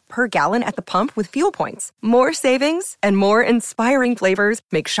 $1 off per gallon at the pump with fuel points. More savings and more inspiring flavors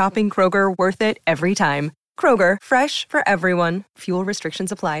make shopping Kroger worth it every time. Kroger, fresh for everyone. Fuel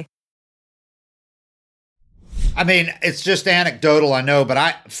restrictions apply. I mean, it's just anecdotal, I know,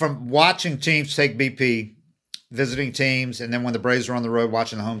 but from watching teams take BP, visiting teams, and then when the Braves are on the road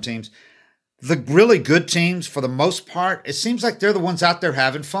watching the home teams, the really good teams, for the most part, it seems like they're the ones out there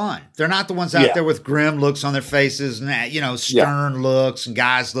having fun. They're not the ones out there with grim looks on their faces and, stern looks and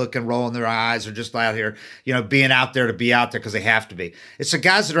guys looking, rolling their eyes, or just out here, being out there to be out there because they have to be. It's the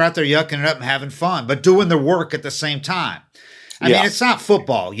guys that are out there yucking it up and having fun, but doing their work at the same time. I mean, it's not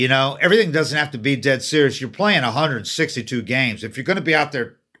football, Everything doesn't have to be dead serious. You're playing 162 games. If you're going to be out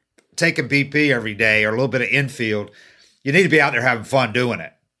there taking BP every day or a little bit of infield, you need to be out there having fun doing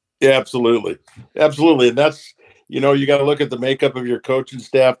it. Yeah, absolutely. Absolutely. And that's, you got to look at the makeup of your coaching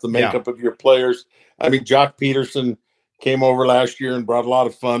staff, the makeup of your players. I mean, Jock Peterson came over last year and brought a lot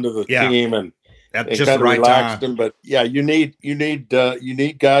of fun to the team and just kind of right relaxed time. them. But you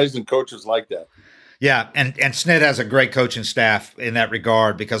need guys and coaches like that. Yeah, and SNID has a great coaching staff in that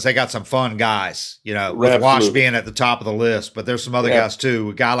regard because they got some fun guys, with Wash being at the top of the list. But there's some other guys too.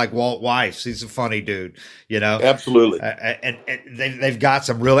 A guy like Walt Weiss, he's a funny dude, Absolutely. And they've got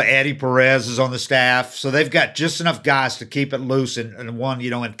some really, Eddie Perez is on the staff. So they've got just enough guys to keep it loose and one,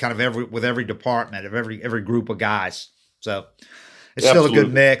 in kind of every department of every group of guys. So it's still a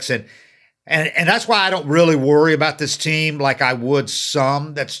good mix. And that's why I don't really worry about this team like I would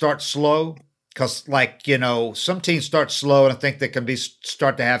some that start slow. Because, some teams start slow, and I think they can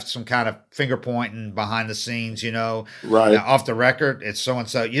start to have some kind of finger pointing behind the scenes, right? Now, off the record, it's so and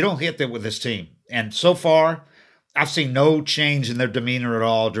so. You don't hit that with this team, and so far, I've seen no change in their demeanor at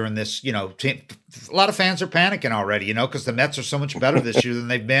all during this. You know, a lot of fans are panicking already, you know, because the Mets are so much better this year than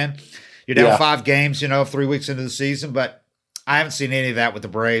they've been. You're down 5 games, you know, 3 weeks into the season, but I haven't seen any of that with the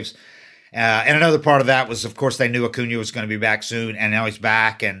Braves. And another part of that was, of course, they knew Acuna was going to be back soon, and now he's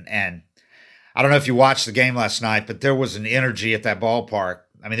back. And I don't know if you watched the game last night, but there was an energy at that ballpark.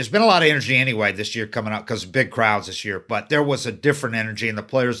 I mean, there's been a lot of energy anyway this year coming up because of big crowds this year, but there was a different energy, and the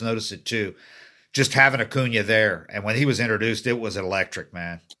players noticed it too. Just having Acuna there, and when he was introduced, it was electric,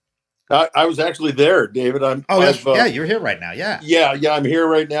 man. I was actually there, David. Yeah, you're here right now. Yeah, I'm here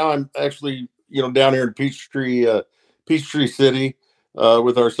right now. I'm actually, down here in Peachtree City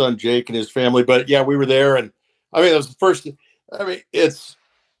with our son Jake and his family. But yeah, we were there, and I mean, it was the first. I mean, it's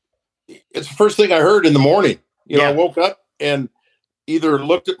the first thing I heard in the morning. I woke up and either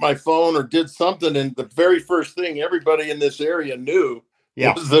looked at my phone or did something, and the very first thing everybody in this area knew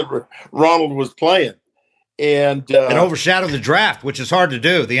was that Ronald was playing. And it overshadowed the draft, which is hard to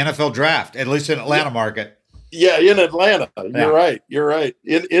do, the NFL draft, at least in Atlanta market. Yeah, in Atlanta. You're right. You're right.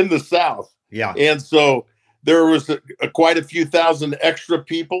 In the South. Yeah. And so there was quite a few thousand extra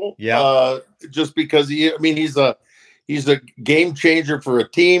people. Yeah. Just because he's a game changer for a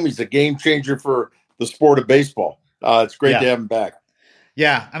team. He's a game changer for the sport of baseball. It's great to have him back.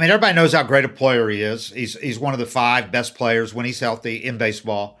 Yeah, I mean, everybody knows how great a player he is. He's one of the 5 best players when he's healthy in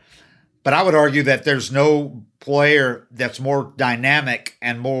baseball. But I would argue that there's no player that's more dynamic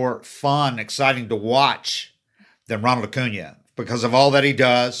and more fun, exciting to watch than Ronald Acuna because of all that he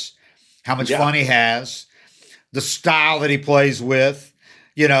does, how much fun he has, the style that he plays with.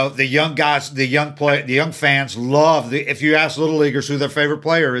 The young guys, the young fans love if you ask little leaguers who their favorite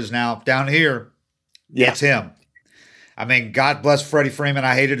player is now down here, it's him. I mean, God bless Freddie Freeman.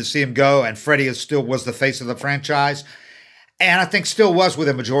 I hated to see him go, and Freddie still was the face of the franchise. And I think still was with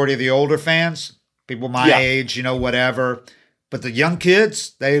a majority of the older fans, people my age, whatever. But the young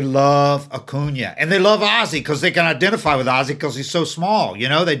kids, they love Acuna. And they love Ozzy because they can identify with Ozzy because he's so small.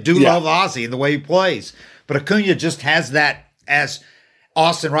 They do love Ozzy and the way he plays. But Acuna just has that, as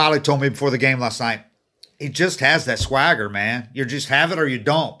Austin Riley told me before the game last night, he just has that swagger, man. You just have it or you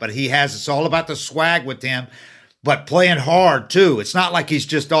don't. But it's all about the swag with him. But playing hard, too. It's not like he's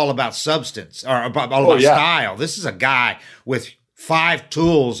just all about substance or about style. This is a guy with 5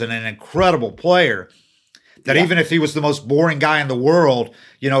 tools and an incredible player that even if he was the most boring guy in the world,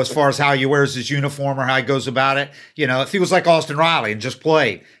 as far as how he wears his uniform or how he goes about it, if he was like Austin Riley and just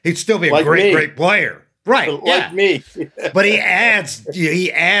played, he'd still be a great player. Right. Like me. But he adds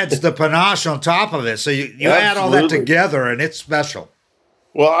the panache on top of it. So you add all that together and it's special.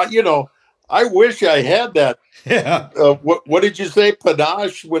 Well, I wish I had that. Yeah. What did you say?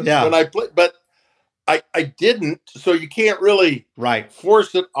 Panache when I played, but I didn't. So you can't really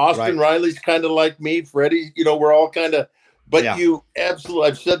force it. Austin Riley's kind of like me. Freddie, we're all kind of. But you absolutely.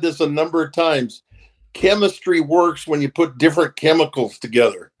 I've said this a number of times. Chemistry works when you put different chemicals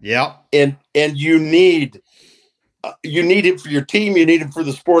together. Yeah. And you need it for your team. You need it for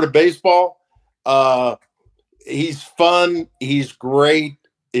the sport of baseball. He's fun. He's great.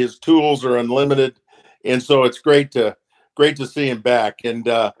 His tools are unlimited. And so it's great to see him back. And,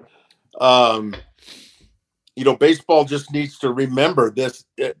 baseball just needs to remember this,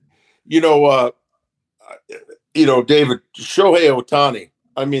 David, Shohei Ohtani.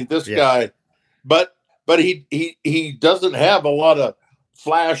 I mean, this guy, but he doesn't have a lot of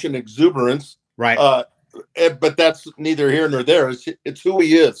flash and exuberance. Right. But that's neither here nor there. It's who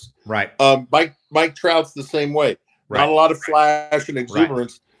he is. Right. Mike Trout's the same way. Right. Not a lot of flash and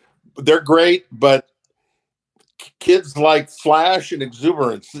exuberance. Right. They're great, but kids like flash and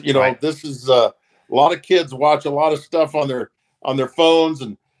exuberance. This is a lot of kids watch a lot of stuff on their phones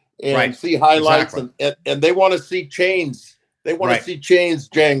and see highlights and they want to see chains. They want to see chains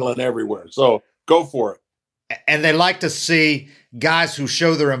jangling everywhere. So go for it. And they like to see guys who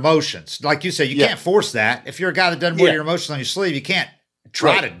show their emotions. Like you said, you can't force that. If you're a guy that doesn't wear your emotions on your sleeve, you can't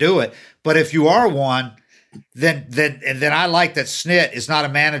try to do it. But if you are one, then I like that Snit is not a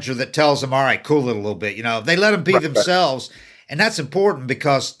manager that tells them, all right, cool it a little bit. They let them be themselves. And that's important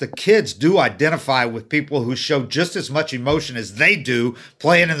because the kids do identify with people who show just as much emotion as they do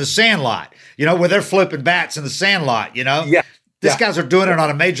playing in the sandlot, where they're flipping bats in the sandlot, These guys are doing it on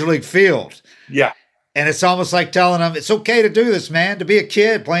a major league field. Yeah. And it's almost like telling them it's okay to do this, man, to be a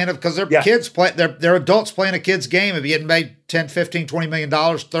kid playing it because they're kids play. They're adults playing a kid's game and getting paid $10, $15, $20 million,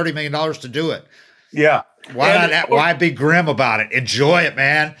 $30 million to do it. Yeah. Why be grim about it? Enjoy it,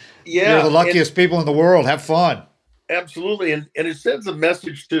 man. Yeah. You're the luckiest people in the world. Have fun. Absolutely. And it sends a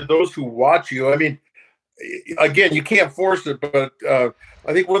message to those who watch you. I mean, again, you can't force it, but I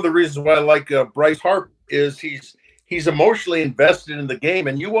think one of the reasons why I like Bryce Harper is he's emotionally invested in the game,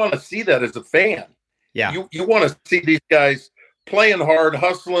 and you want to see that as a fan. Yeah. You want to see these guys playing hard,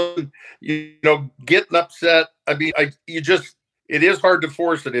 hustling, getting upset. I mean, it is hard to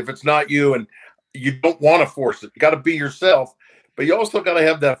force it if it's not you, and you don't want to force it. You got to be yourself, but you also got to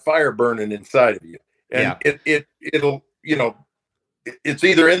have that fire burning inside of you. And it'll it's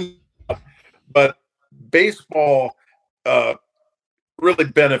either in, but baseball really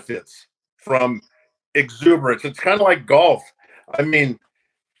benefits from exuberance. It's kind of like golf. I mean,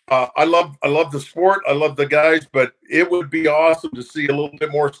 I love the sport. I love the guys, but it would be awesome to see a little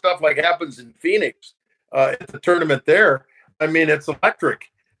bit more stuff like happens in Phoenix at the tournament there. I mean, it's electric.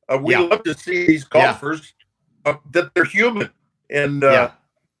 We love to see these golfers that they're human, and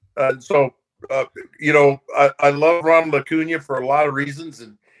so I love Ronald Acuna for a lot of reasons,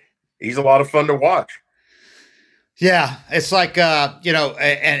 and he's a lot of fun to watch. Yeah, it's like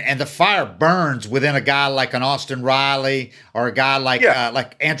and the fire burns within a guy like an Austin Riley or a guy like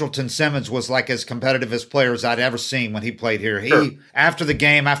Andrelton Simmons was like as competitive as players I'd ever seen when he played here. He after the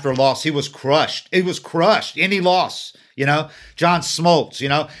game, after a loss, he was crushed. He was crushed. Any loss, John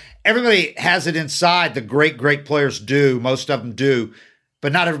Smoltz, everybody has it inside. The great players do. Most of them do.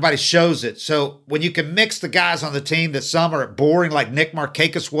 But not everybody shows it. So when you can mix the guys on the team that some are boring like Nick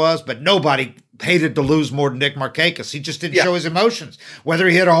Markakis was, but nobody hated to lose more than Nick Markakis. He just didn't show his emotions. Whether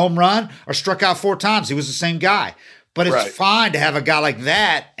he hit a home run or struck out 4 times, he was the same guy. But it's fine to have a guy like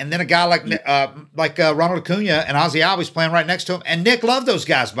that and then a guy like Ronald Acuna and Ozzie Albies playing right next to him. And Nick loved those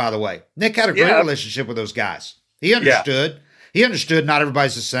guys, by the way. Nick had a great relationship with those guys. He understood. He understood not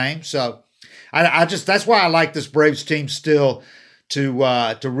everybody's the same. So I just that's why I like this Braves team still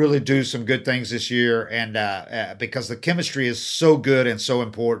to really do some good things this year, and because the chemistry is so good and so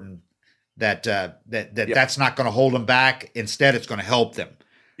important that that's not going to hold them back. Instead, it's going to help them.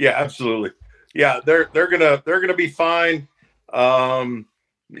 Yeah, absolutely. Yeah, they're gonna be fine. How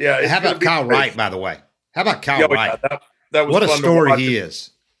about Kyle Wright, by the way? How about Kyle Wright? That was what a fun story he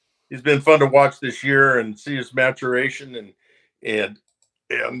is. He's been fun to watch this year and see his maturation and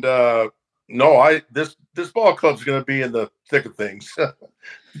this ball club's going to be in the thick of things.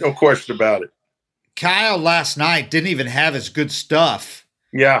 No question about it. Kyle last night didn't even have his good stuff.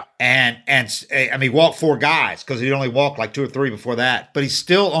 Yeah. And I mean, he walked 4 guys because he only walked like 2 or 3 before that. But he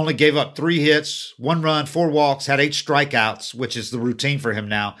still only gave up 3 hits, 1 run, 4 walks, had 8 strikeouts, which is the routine for him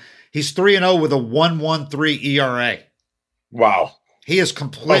now. He's 3-0 with a 1.13 ERA. Wow. He has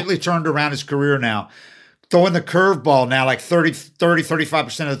completely turned around his career now. Throwing the curveball now like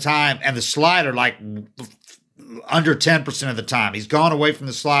 35% of the time, and the slider like under 10% of the time. He's gone away from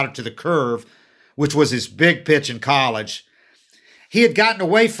the slider to the curve, which was his big pitch in college. He had gotten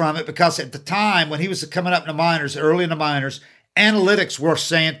away from it because at the time when he was coming up in the minors, early in the minors, analytics were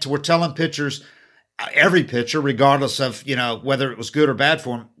telling pitchers, every pitcher, regardless of whether it was good or bad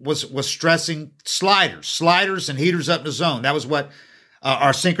for him, was stressing sliders and heaters up in the zone. That was what.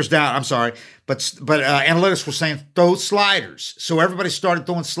 Our sinkers down. I'm sorry, but analytics were saying throw sliders. So everybody started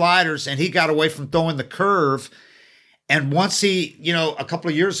throwing sliders, and he got away from throwing the curve. And once he, a couple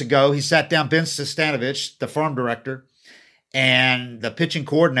of years ago, he sat down Ben Stanovich, the farm director, and the pitching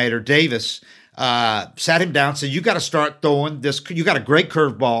coordinator Davis sat him down and said, "You got to start throwing this. You got a great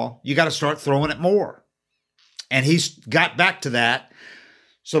curveball. You got to start throwing it more." And he's got back to that.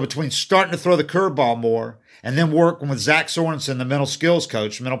 So between starting to throw the curveball more and then working with Zach Sorensen, the mental skills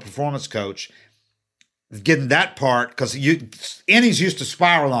coach, mental performance coach, getting that part, because innings used to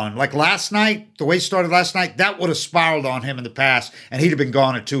spiral on him. Like last night, the way he started last night, that would have spiraled on him in the past, and he'd have been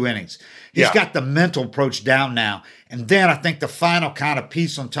gone in 2 innings. He's got the mental approach down now. And then I think the final kind of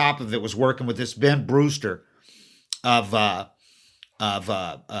piece on top of it was working with this Ben Brewster he's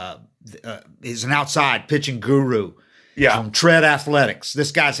an outside pitching guru from Tread Athletics.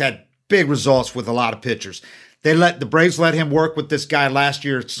 This guy's had big results with a lot of pitchers. The Braves let him work with this guy last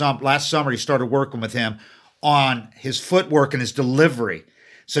summer. He started working with him on his footwork and his delivery.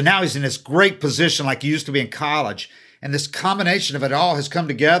 So now he's in this great position like he used to be in college. And this combination of it all has come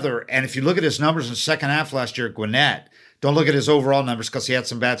together. And if you look at his numbers in the second half last year at Gwinnett, don't look at his overall numbers because he had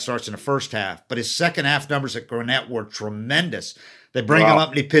some bad starts in the first half. But his second half numbers at Gwinnett were tremendous. They bring him up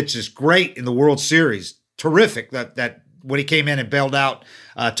and he pitches great in the World Series. Terrific that when he came in and bailed out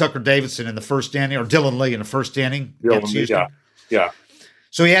Tucker Davidson in the first inning, or Dylan Lee in the first inning. Yeah.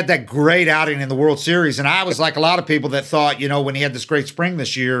 So he had that great outing in the World Series. And I was like a lot of people that thought, when he had this great spring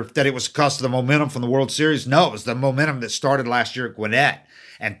this year, that it was because of the momentum from the World Series. No, it was the momentum that started last year at Gwinnett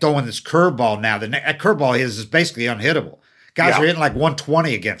and throwing this curveball now. That curveball is basically unhittable. Guys are hitting like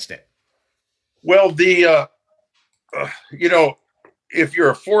 120 against it. Well, if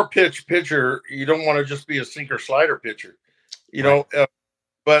you're a 4-pitch pitcher, you don't want to just be a sinker slider pitcher, know.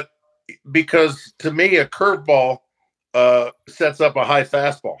 But because to me, a curveball sets up a high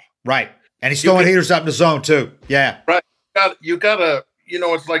fastball. Right, and he's throwing heaters up in the zone too. Yeah, right. You gotta.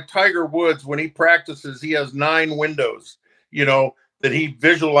 It's like Tiger Woods when he practices. He has 9 windows. That he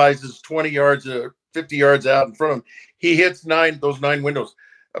visualizes 20 yards, 50 yards out in front of him. He hits those 9 windows.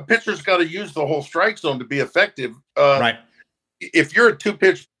 A pitcher's got to use the whole strike zone to be effective. Right. If you're a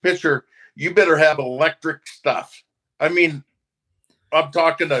 2-pitch pitcher, you better have electric stuff. I mean, I'm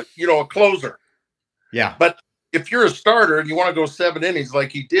talking to, a closer. Yeah. But if you're a starter and you want to go 7 innings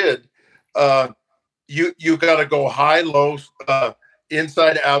like he did, you got to go high, low,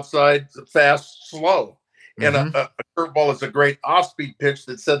 inside, outside, fast, slow. And a curveball is a great off-speed pitch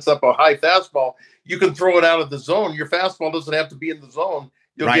that sets up a high fastball. You can throw it out of the zone. Your fastball doesn't have to be in the zone.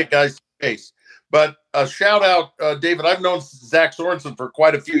 You'll get guys to base. But a shout out, David. I've known Zach Sorensen for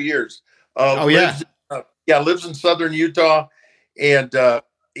quite a few years. Lives in southern Utah, and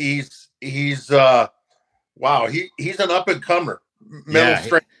he's wow. He's an up and comer. Mental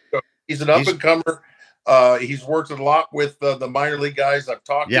strength. He's an up and comer. He's worked a lot with the minor league guys. I've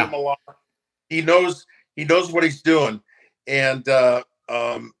talked to him a lot. He knows what he's doing, and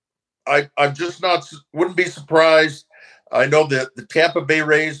I'm just wouldn't be surprised. I know that the Tampa Bay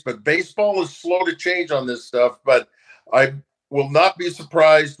Rays, but baseball is slow to change on this stuff. But I will not be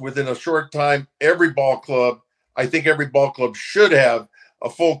surprised within a short time. I think every ball club should have a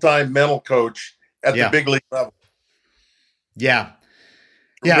full-time mental coach at the big league level. Yeah.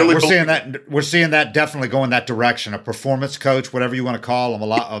 Yeah, really we're seeing that definitely going that direction. A performance coach, whatever you want to call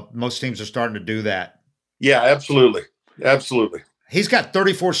them. Most teams are starting to do that. Yeah, absolutely. He's got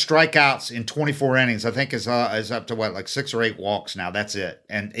 34 strikeouts in 24 innings. I think is up to like 6 or 8 walks now. That's it.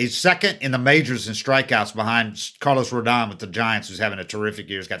 And he's second in the majors in strikeouts behind Carlos Rodon with the Giants, who's having a terrific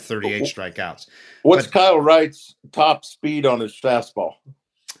year. He's got 38 strikeouts. What's Kyle Wright's top speed on his fastball?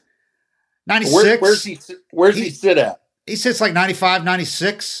 96. Where's he sit at? He sits like 95,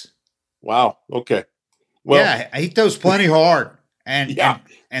 96. Wow. Okay. Well, yeah, he throws plenty hard. And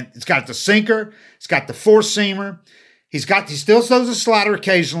it's got the sinker. It's got the 4-seamer. He still throws a slider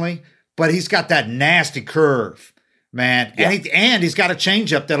occasionally, but he's got that nasty curve, man. Yeah. And he's got a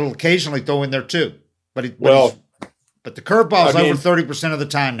changeup that'll occasionally throw in there too. But the curveball is over 30% of the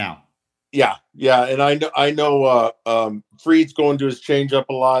time now. Yeah, and I know Fried's going to his changeup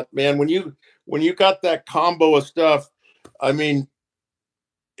a lot, man. When you got that combo of stuff, I mean,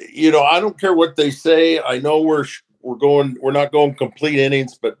 I don't care what they say. I know we're not going complete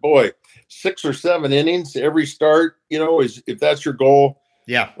innings, but boy, 6 or 7 innings every start, is if that's your goal.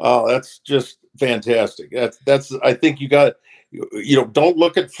 Yeah. Oh, that's just fantastic. That's I think you got, don't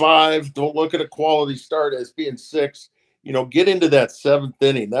look at 5, don't look at a quality start as being 6, get into that 7th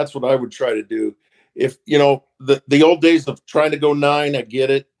inning. That's what I would try to do. If, the old days of trying to go 9, I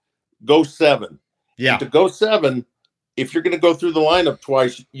get it. Go 7. Yeah. And to go 7, if you're going to go through the lineup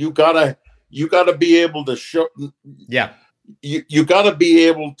twice, you gotta be able to show. Yeah. You gotta be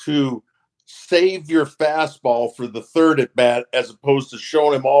able to save your fastball for the 3rd at bat, as opposed to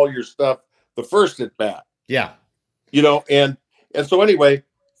showing him all your stuff the 1st at bat. Yeah. And so anyway,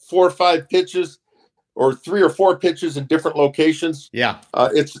 4 or 5 pitches, or 3 or 4 pitches in different locations. Yeah.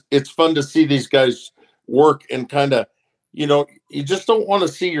 It's fun to see these guys work and kind of, you just don't want to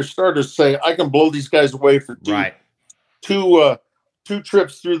see your starters say, I can blow these guys away for two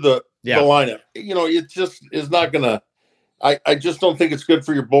trips through the lineup. It just is not going to, I just don't think it's good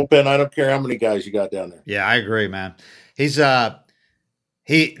for your bullpen. I don't care how many guys you got down there. Yeah, I agree, man. This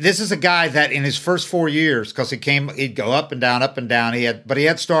is a guy that in his first 4 years, because he'd go up and down. He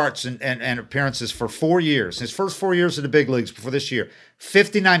had starts and appearances for 4 years. His first 4 years in the big leagues before this year,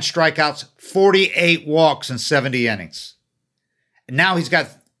 59 strikeouts, 48 walks, and 70 innings. And now he's got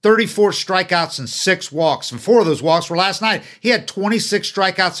 34 strikeouts and 6 walks. And 4 of those walks were last night. He had 26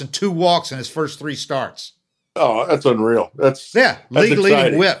 strikeouts and 2 walks in his first 3 starts. Oh, that's unreal.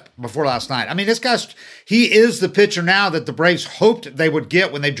 League-leading whip before last night. I mean, he is the pitcher now that the Braves hoped they would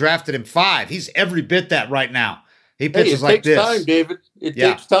get when they drafted him 5. He's every bit that right now. He pitches like this. It takes time, David. It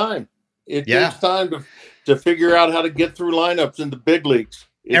takes time. It takes time to figure out how to get through lineups in the big leagues.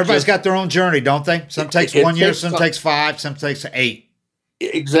 Everybody's got their own journey, don't they? Some takes 1 year, some takes 5, some takes 8.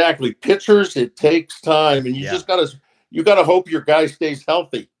 Exactly. Pitchers, it takes time, and you just gotta hope your guy stays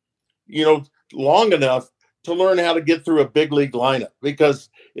healthy, long enough to learn how to get through a big league lineup. Because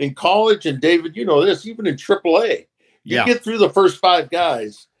in college, and David, this, even in AAA, you get through the first 5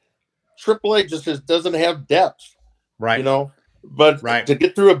 guys. AAA just doesn't have depth, right? But to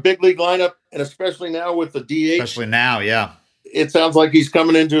get through a big league lineup, and especially now with the DH, it sounds like he's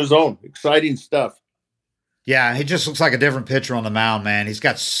coming into his own. Exciting stuff. Yeah, he just looks like a different pitcher on the mound, man. He's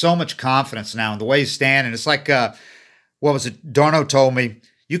got so much confidence now in the way he's standing. It's like, what was it? Darno told me,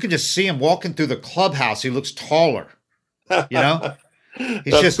 you can just see him walking through the clubhouse. He looks taller, you know? He's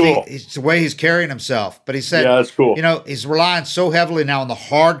That's just cool. it's the way he's carrying himself. But he said, Yeah, that's cool. you know, he's relying so heavily now on the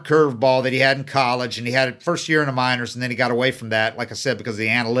hard curveball that he had in college, and he had it first year in the minors, and then he got away from that, like I said, because of the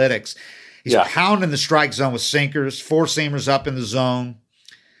analytics. He's pounding the strike zone with sinkers, four-seamers up in the zone.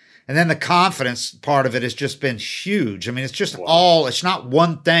 And then the confidence part of it has just been huge. I mean, it's just it's not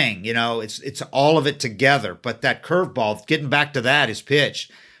one thing, you know, it's all of it together. But that curveball, getting back to that, his pitch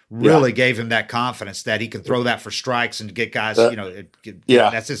really gave him that confidence that he can throw that for strikes and get guys,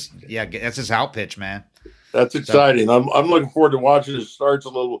 that's his out pitch, man. That's exciting. I'm looking forward to watching his starts a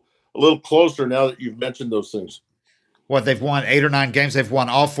little closer now that you've mentioned those things. What, they've won 8 or 9 games. They've won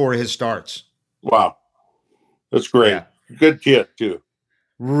all 4 of his starts. Wow. That's great. Yeah. Good kid too.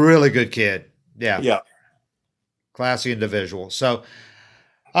 Really good kid. Yeah. Yeah. Classy individual. So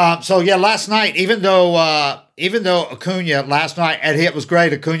last night, even though Acuna last night at hit was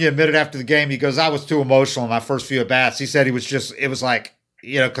great, Acuna admitted after the game, he goes, I was too emotional in my first few at bats. He said it was like,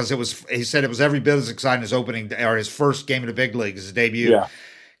 you know, because he said it was every bit as exciting as opening or his first game in the big leagues, his debut. Yeah.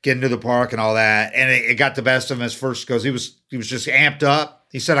 Getting to the park and all that. And it got the best of him his first goes. He was just amped up.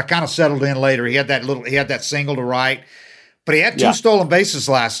 He said, I kind of settled in later. He had that single to right. But he had 2 stolen bases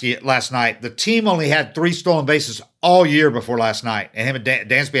last night. The team only had 3 stolen bases all year before last night. And him and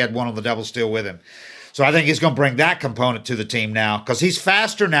Dansby had 1 on the double steal with him. So I think he's going to bring that component to the team now because he's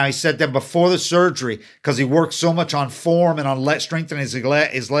faster now, he said, than before the surgery because he worked so much on form and on strengthening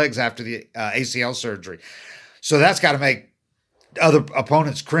his legs after the ACL surgery. So that's got to make other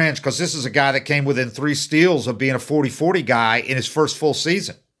opponents cringe because this is a guy that came within 3 steals of being a 40-40 guy in his first full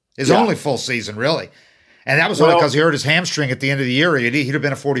season. His only full season, really. And that was only because he hurt his hamstring at the end of the year. He'd have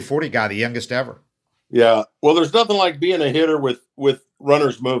been a 40-40 guy, the youngest ever. Yeah. Well, there's nothing like being a hitter with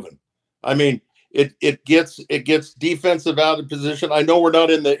runners moving. I mean, it gets defensive out of position. I know we're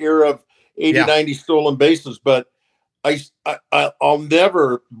not in the era of 80, 90 stolen bases, but I'll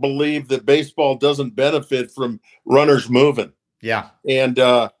never believe that baseball doesn't benefit from runners moving. Yeah. And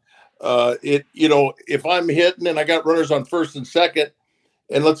if I'm hitting and I got runners on first and second,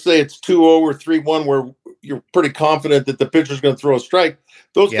 and let's say it's 2-0 or 3-1 where you're pretty confident that the pitcher's going to throw a strike,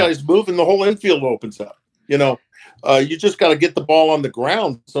 those guys move and the whole infield opens up. You know, you just got to get the ball on the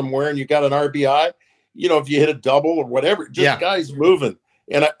ground somewhere and you got an RBI, you know, if you hit a double or whatever, just guys moving.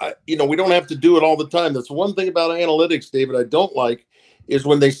 And we don't have to do it all the time. That's one thing about analytics, David, I don't like is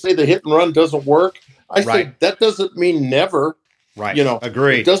when they say the hit and run doesn't work. I say that doesn't mean never. Right. You know,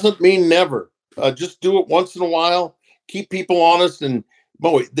 agreed. It doesn't mean never. Just do it once in a while. Keep people honest, and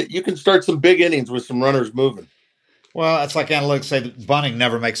boy, you can start some big innings with some runners moving. Well, it's like analytics say that bunting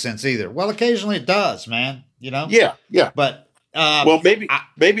never makes sense either. Well, occasionally it does, man. You know. Yeah. But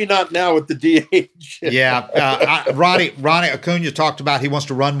maybe not now with the DH. Ronnie Acuna talked about he wants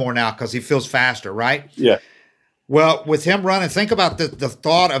to run more now because he feels faster, right? Yeah. Well, with him running, think about the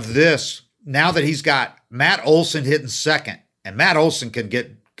thought of this. Now that he's got Matt Olson hitting second. And Matt Olson can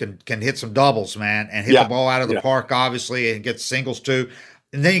hit some doubles, man, and hit the ball out of the park, obviously, and get singles too.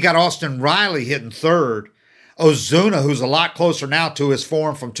 And then you got Austin Riley hitting third. Ozuna, who's a lot closer now to his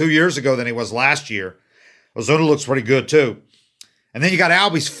form from 2 years ago than he was last year. Ozuna looks pretty good too. And then you got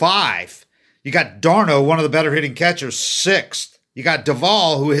Albies 5. You got Darno, one of the better hitting catchers, 6th. You got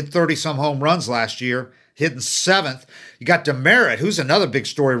Duvall, who hit 30-some home runs last year, hitting 7th. You got Demerit, who's another big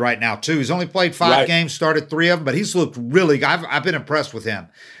story right now, too. He's only played 5 games, started 3 of them, but he's looked really – I've been impressed with him.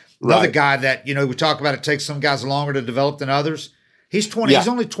 Another guy that, you know, we talk about it takes some guys longer to develop than others. He's 20. He's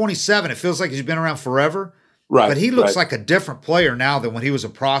only 27. It feels like he's been around forever. Right. But he looks like a different player now than when he was a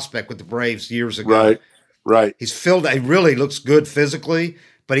prospect with the Braves years ago. Right. He really looks good physically,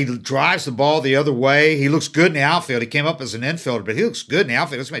 but he drives the ball the other way. He looks good in the outfield. He came up as an infielder, but he looks good in the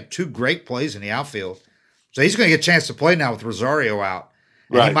outfield. He's made 2 great plays in the outfield. So he's going to get a chance to play now with Rosario out.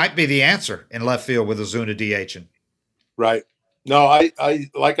 And he might be the answer in left field with Ozuna DHing. Right. No, I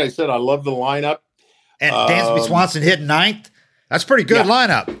like I said, I love the lineup. And Dansby Swanson hitting 9th. That's a pretty good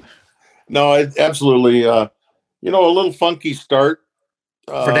lineup. No, absolutely. A little funky start.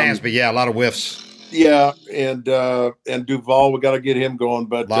 For Dansby, a lot of whiffs. Yeah, and Duvall, we got to get him going.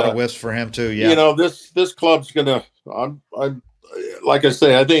 But a lot of whiffs for him too. Yeah. You know, this club's gonna. I'm like I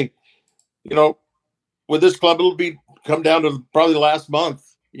say, I think, you know, with this club, it'll come down to probably the last month.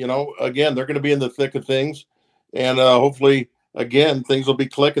 You know, again, they're going to be in the thick of things, and hopefully, again, things will be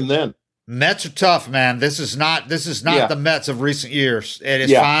clicking then. Mets are tough, man. This is not the Mets of recent years. It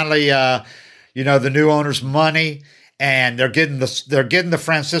is finally, the new owner's money, and they're getting the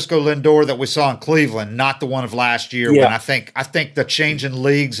Francisco Lindor that we saw in Cleveland, not the one of last year. Yeah. When I think the change in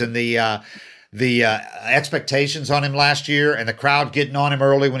leagues and the expectations on him last year and the crowd getting on him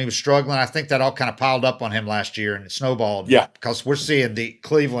early when he was struggling, I think that all kind of piled up on him last year and it snowballed. Yeah. Because we're seeing the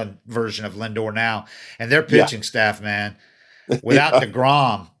Cleveland version of Lindor now, and their pitching staff, man, without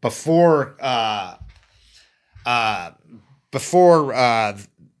DeGrom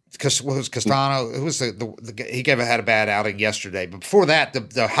because it was Castano, who was he had a bad outing yesterday. But before that,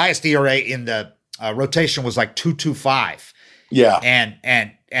 the highest ERA in the rotation was like 2.25. Yeah,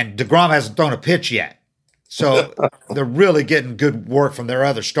 and DeGrom hasn't thrown a pitch yet, so they're really getting good work from their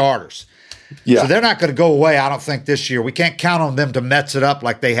other starters. Yeah, so they're not going to go away. I don't think this year. We can't count on them to Mets it up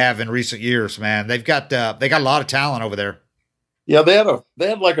like they have in recent years. Man, they got a lot of talent over there. Yeah, they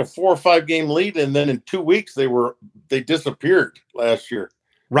had like a 4 or 5 game lead, and then in 2 weeks they disappeared last year.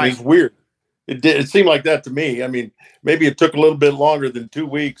 Right. It was weird. It seemed like that to me. I mean, maybe it took a little bit longer than 2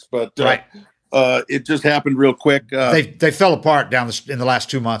 weeks, but right. It just happened real quick. They fell apart in the last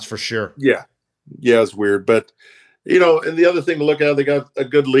 2 months for sure. Yeah, it's weird, but and the other thing to look at, they got a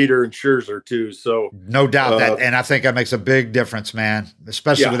good leader in Scherzer too. So no doubt that, and I think that makes a big difference, man.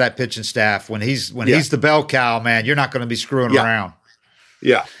 Especially with that pitching staff. When he's the bell cow, man, you're not going to be screwing around.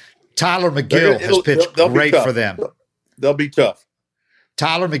 Yeah, Tyler McGill has pitched great for them. They'll be tough.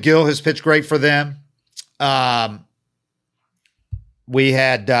 Tyler McGill has pitched great for them. We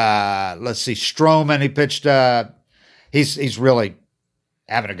had Stroman. He pitched. He's really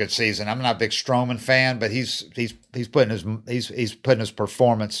having a good season. I'm not a big Stroman fan, but he's putting his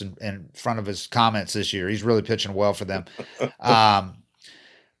performance in front of his comments this year. He's really pitching well for them.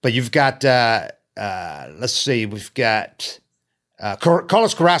 But you've got we've got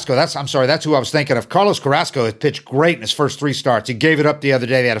Carlos Carrasco. That's who I was thinking of. Carlos Carrasco has pitched great in his first 3 starts. He gave it up the other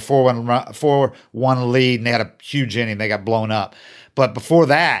day. They had a 4-1 lead, and they had a huge inning. They got blown up. But before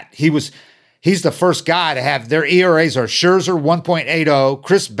that, he's the first guy to have their ERAs are Scherzer 1.80,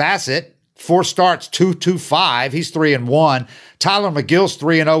 Chris Bassett 4 starts 2.25. He's 3-1. Tyler McGill's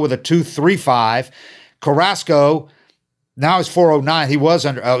 3-0 with a 2.35. Carrasco now he's 4.09. He was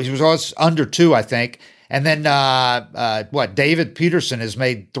under 2, I think. And then David Peterson has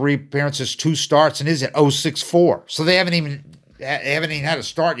made 3 appearances, 2 starts, and is at 0.64. So they haven't even had a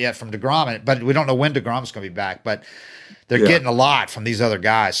start yet from DeGrom, but we don't know when DeGrom's going to be back. But they're getting a lot from these other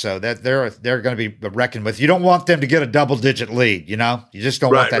guys, so that they're going to be reckoned with. You don't want them to get a double-digit lead, you just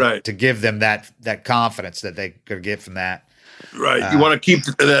don't want that to give them that confidence that they could get from that. Right. You want to keep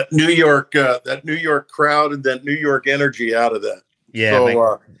that New York crowd and that New York energy out of that. Yeah,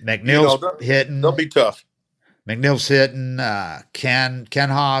 so, McNeil's hitting. They'll be tough. McNeil's hitting. Ken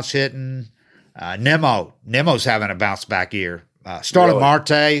Haas hitting. Nemo's having a bounce back year. Starling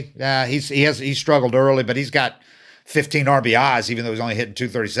Marte, he struggled early, but he's got 15 RBIs, even though he's only hitting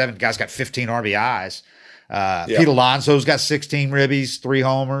 237. The guy's got 15 RBIs. Pete Alonso's got 16 ribbies, 3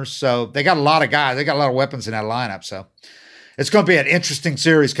 homers. So they got a lot of guys. They got a lot of weapons in that lineup. So it's going to be an interesting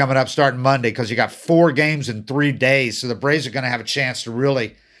series coming up starting Monday because you got 4 games in 3 days. So the Braves are going to have a chance to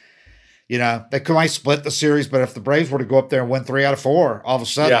really, they might split the series, but if the Braves were to go up there and win 3 out of 4, all of a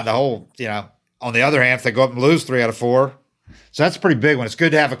sudden the whole, on the other hand, if they go up and lose 3 out of 4. So that's a pretty big one. It's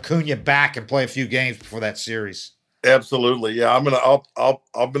good to have Acuna back and play a few games before that series. Absolutely. Yeah. I'm going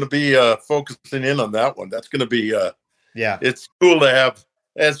to be focusing in on that one. That's going to be, it's cool to have,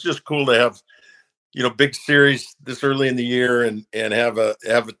 it's just cool to have, big series this early in the year and have a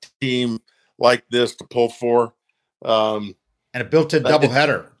team like this to pull for. And a built-in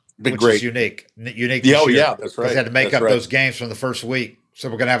doubleheader, which is unique. Unique. Yeah, yeah, that's right. They had to make up those games from the first week. So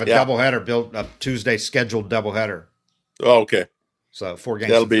we're going to have a doubleheader built up Tuesday scheduled doubleheader. Oh, okay. So 4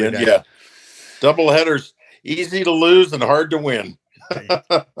 games. That'll be it. Yeah. Doubleheaders, easy to lose and hard to win.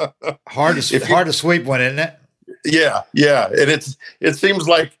 hard to sweep one, isn't it? Yeah, yeah. And it seems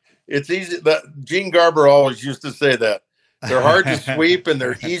like it's easy. That Gene Garber always used to say that. They're hard to sweep and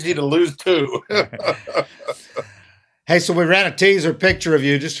they're easy to lose too. Hey, so we ran a teaser picture of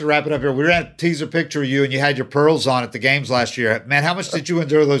you, just to wrap it up here. We ran a teaser picture of you and you had your pearls on at the games last year. Man, how much did you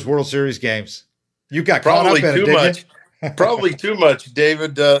enjoy those World Series games? You got caught up in it, didn't you? Probably too much,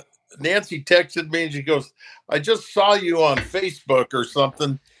 David. Nancy texted me and she goes, I just saw you on Facebook or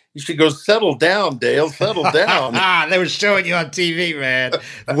something. She goes, settle down, Dale, settle down. They were showing you on TV, man,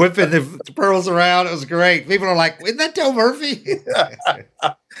 whipping the pearls around. It was great. People are like, isn't that Joe Murphy?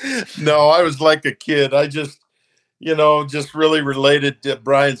 No, I was like a kid. I just, just really related to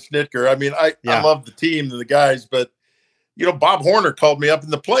Brian Snitker. I mean, I love the team and the guys, but, Bob Horner called me up in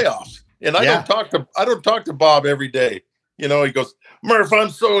the playoffs. And I don't talk to Bob every day. He goes, Murph, I'm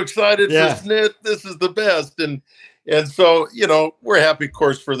so excited for Snit. This is the best. And And so, we're happy, of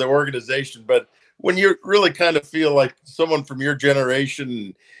course, for the organization. But when you really kind of feel like someone from your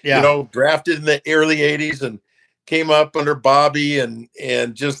generation, drafted in the early 80s and came up under Bobby and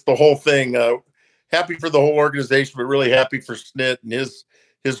just the whole thing, happy for the whole organization, but really happy for Snit and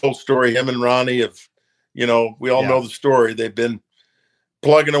his whole story, him and Ronnie we all know the story. They've been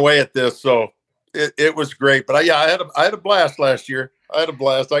plugging away at this. So it was great. But I had a blast last year. I had a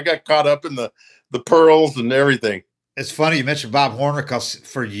blast. I got caught up in the pearls and everything. It's funny you mentioned Bob Horner because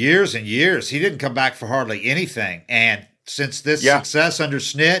for years and years, he didn't come back for hardly anything. And since this success under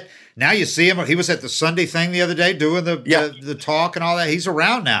Snit, now you see him. He was at the Sunday thing the other day doing the talk and all that. He's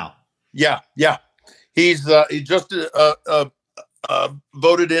around now. Yeah. He's he just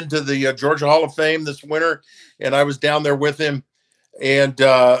voted into the Georgia Hall of Fame this winter, and I was down there with him and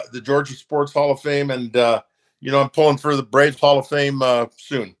the Georgia Sports Hall of Fame. And, I'm pulling for the Braves Hall of Fame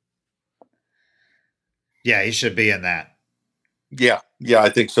soon. Yeah, he should be in that. Yeah, I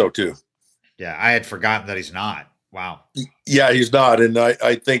think so too. Yeah, I had forgotten that he's not. Wow. Yeah, he's not, and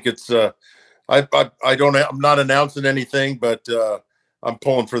I think it's. I'm not announcing anything, but I'm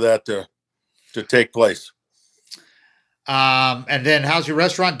pulling for that to take place. And then, how's your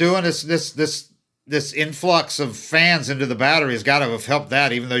restaurant doing? This influx of fans into the Battery has got to have helped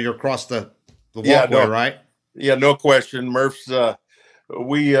that, even though you're across the walkway, right? Yeah, no question. Murph's.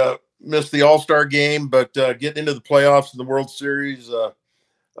 We missed the All-Star game, but getting into the playoffs and the World Series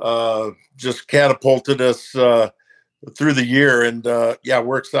just catapulted us through the year. And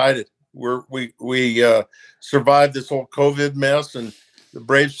we're excited. We survived this whole COVID mess, and the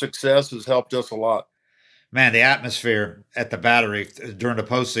Braves' success has helped us a lot. Man, the atmosphere at the Battery during the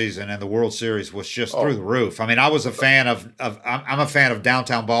postseason and the World Series was just through the roof. I mean, I was a fan I'm a fan of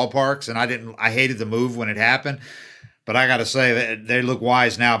downtown ballparks, and I hated the move when it happened. But I got to say that they look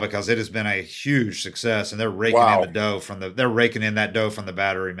wise now because it has been a huge success, and they're raking in the dough they're raking in that dough from the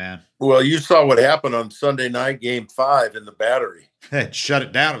Battery, man. Well, you saw what happened on Sunday night, Game 5 in the Battery. It shut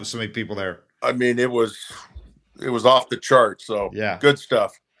it down. It was so many people there. I mean, it was off the charts. So good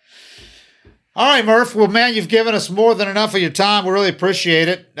stuff. All right, Murph. Well, man, you've given us more than enough of your time. We really appreciate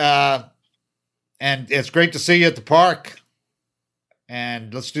it, and it's great to see you at the park.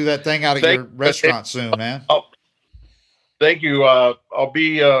 And let's do that thing out of your restaurant soon, man. Thank you. I'll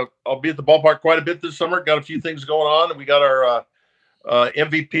be at the ballpark quite a bit this summer. Got a few things going on, and we got our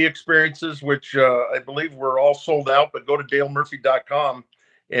MVP experiences, which I believe we're all sold out. But go to DaleMurphy.com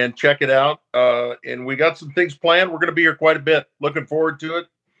and check it out. And we got some things planned. We're going to be here quite a bit. Looking forward to it.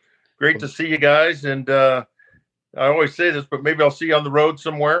 Great to see you guys. And I always say this, but maybe I'll see you on the road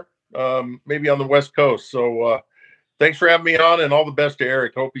somewhere, maybe on the West Coast. So thanks for having me on, and all the best to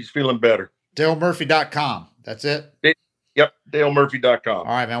Eric. Hope he's feeling better. DaleMurphy.com. That's it? Yep, DaleMurphy.com. All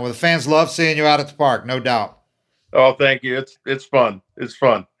right, man. Well, the fans love seeing you out at the park, no doubt. Oh, thank you. It's fun. It's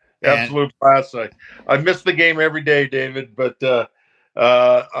fun. Absolute class. I miss the game every day, David, but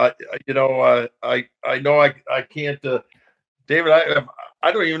I know I can't. David,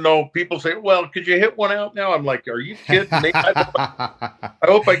 I don't even know. People say, well, could you hit one out now? I'm like, are you kidding me? I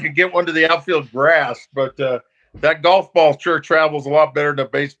hope I could get one to the outfield grass, but that golf ball sure travels a lot better than a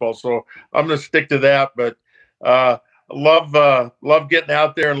baseball. So I'm going to stick to that. But love getting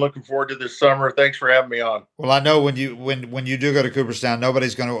out there and looking forward to this summer. Thanks for having me on. Well, I know when you do go to Cooperstown,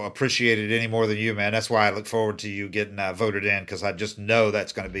 nobody's going to appreciate it any more than you, man. That's why I look forward to you getting voted in, because I just know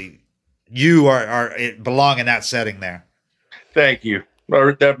that's going to be you belong in that setting there. Thank you.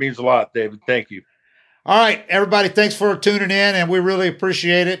 That means a lot, David. Thank you. All right, everybody, thanks for tuning in, and we really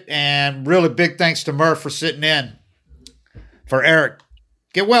appreciate it. And really big thanks to Murph for sitting in for Eric.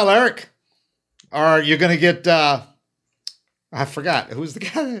 Get well, Eric. Or you're going to get, I forgot. Who's the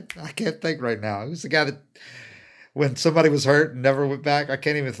guy I can't think right now. Who's the guy that, when somebody was hurt and never went back? I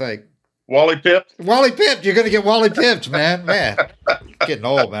can't even think. Wally Pipp. Wally Pipp. You're going to get Wally Pipp, man. Getting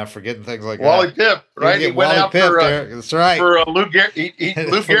old, man, forgetting things like Wally that. Pipp, right? He went out Pipp that's right. For Lou Gehrig.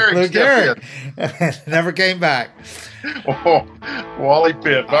 Lou Gehrig. Never came back. Oh, Wally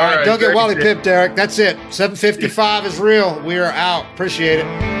Pipp. All right. Don't get Wally Pipp, Derek. That's it. 7:55 is real. We are out. Appreciate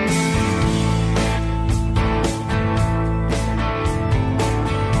it.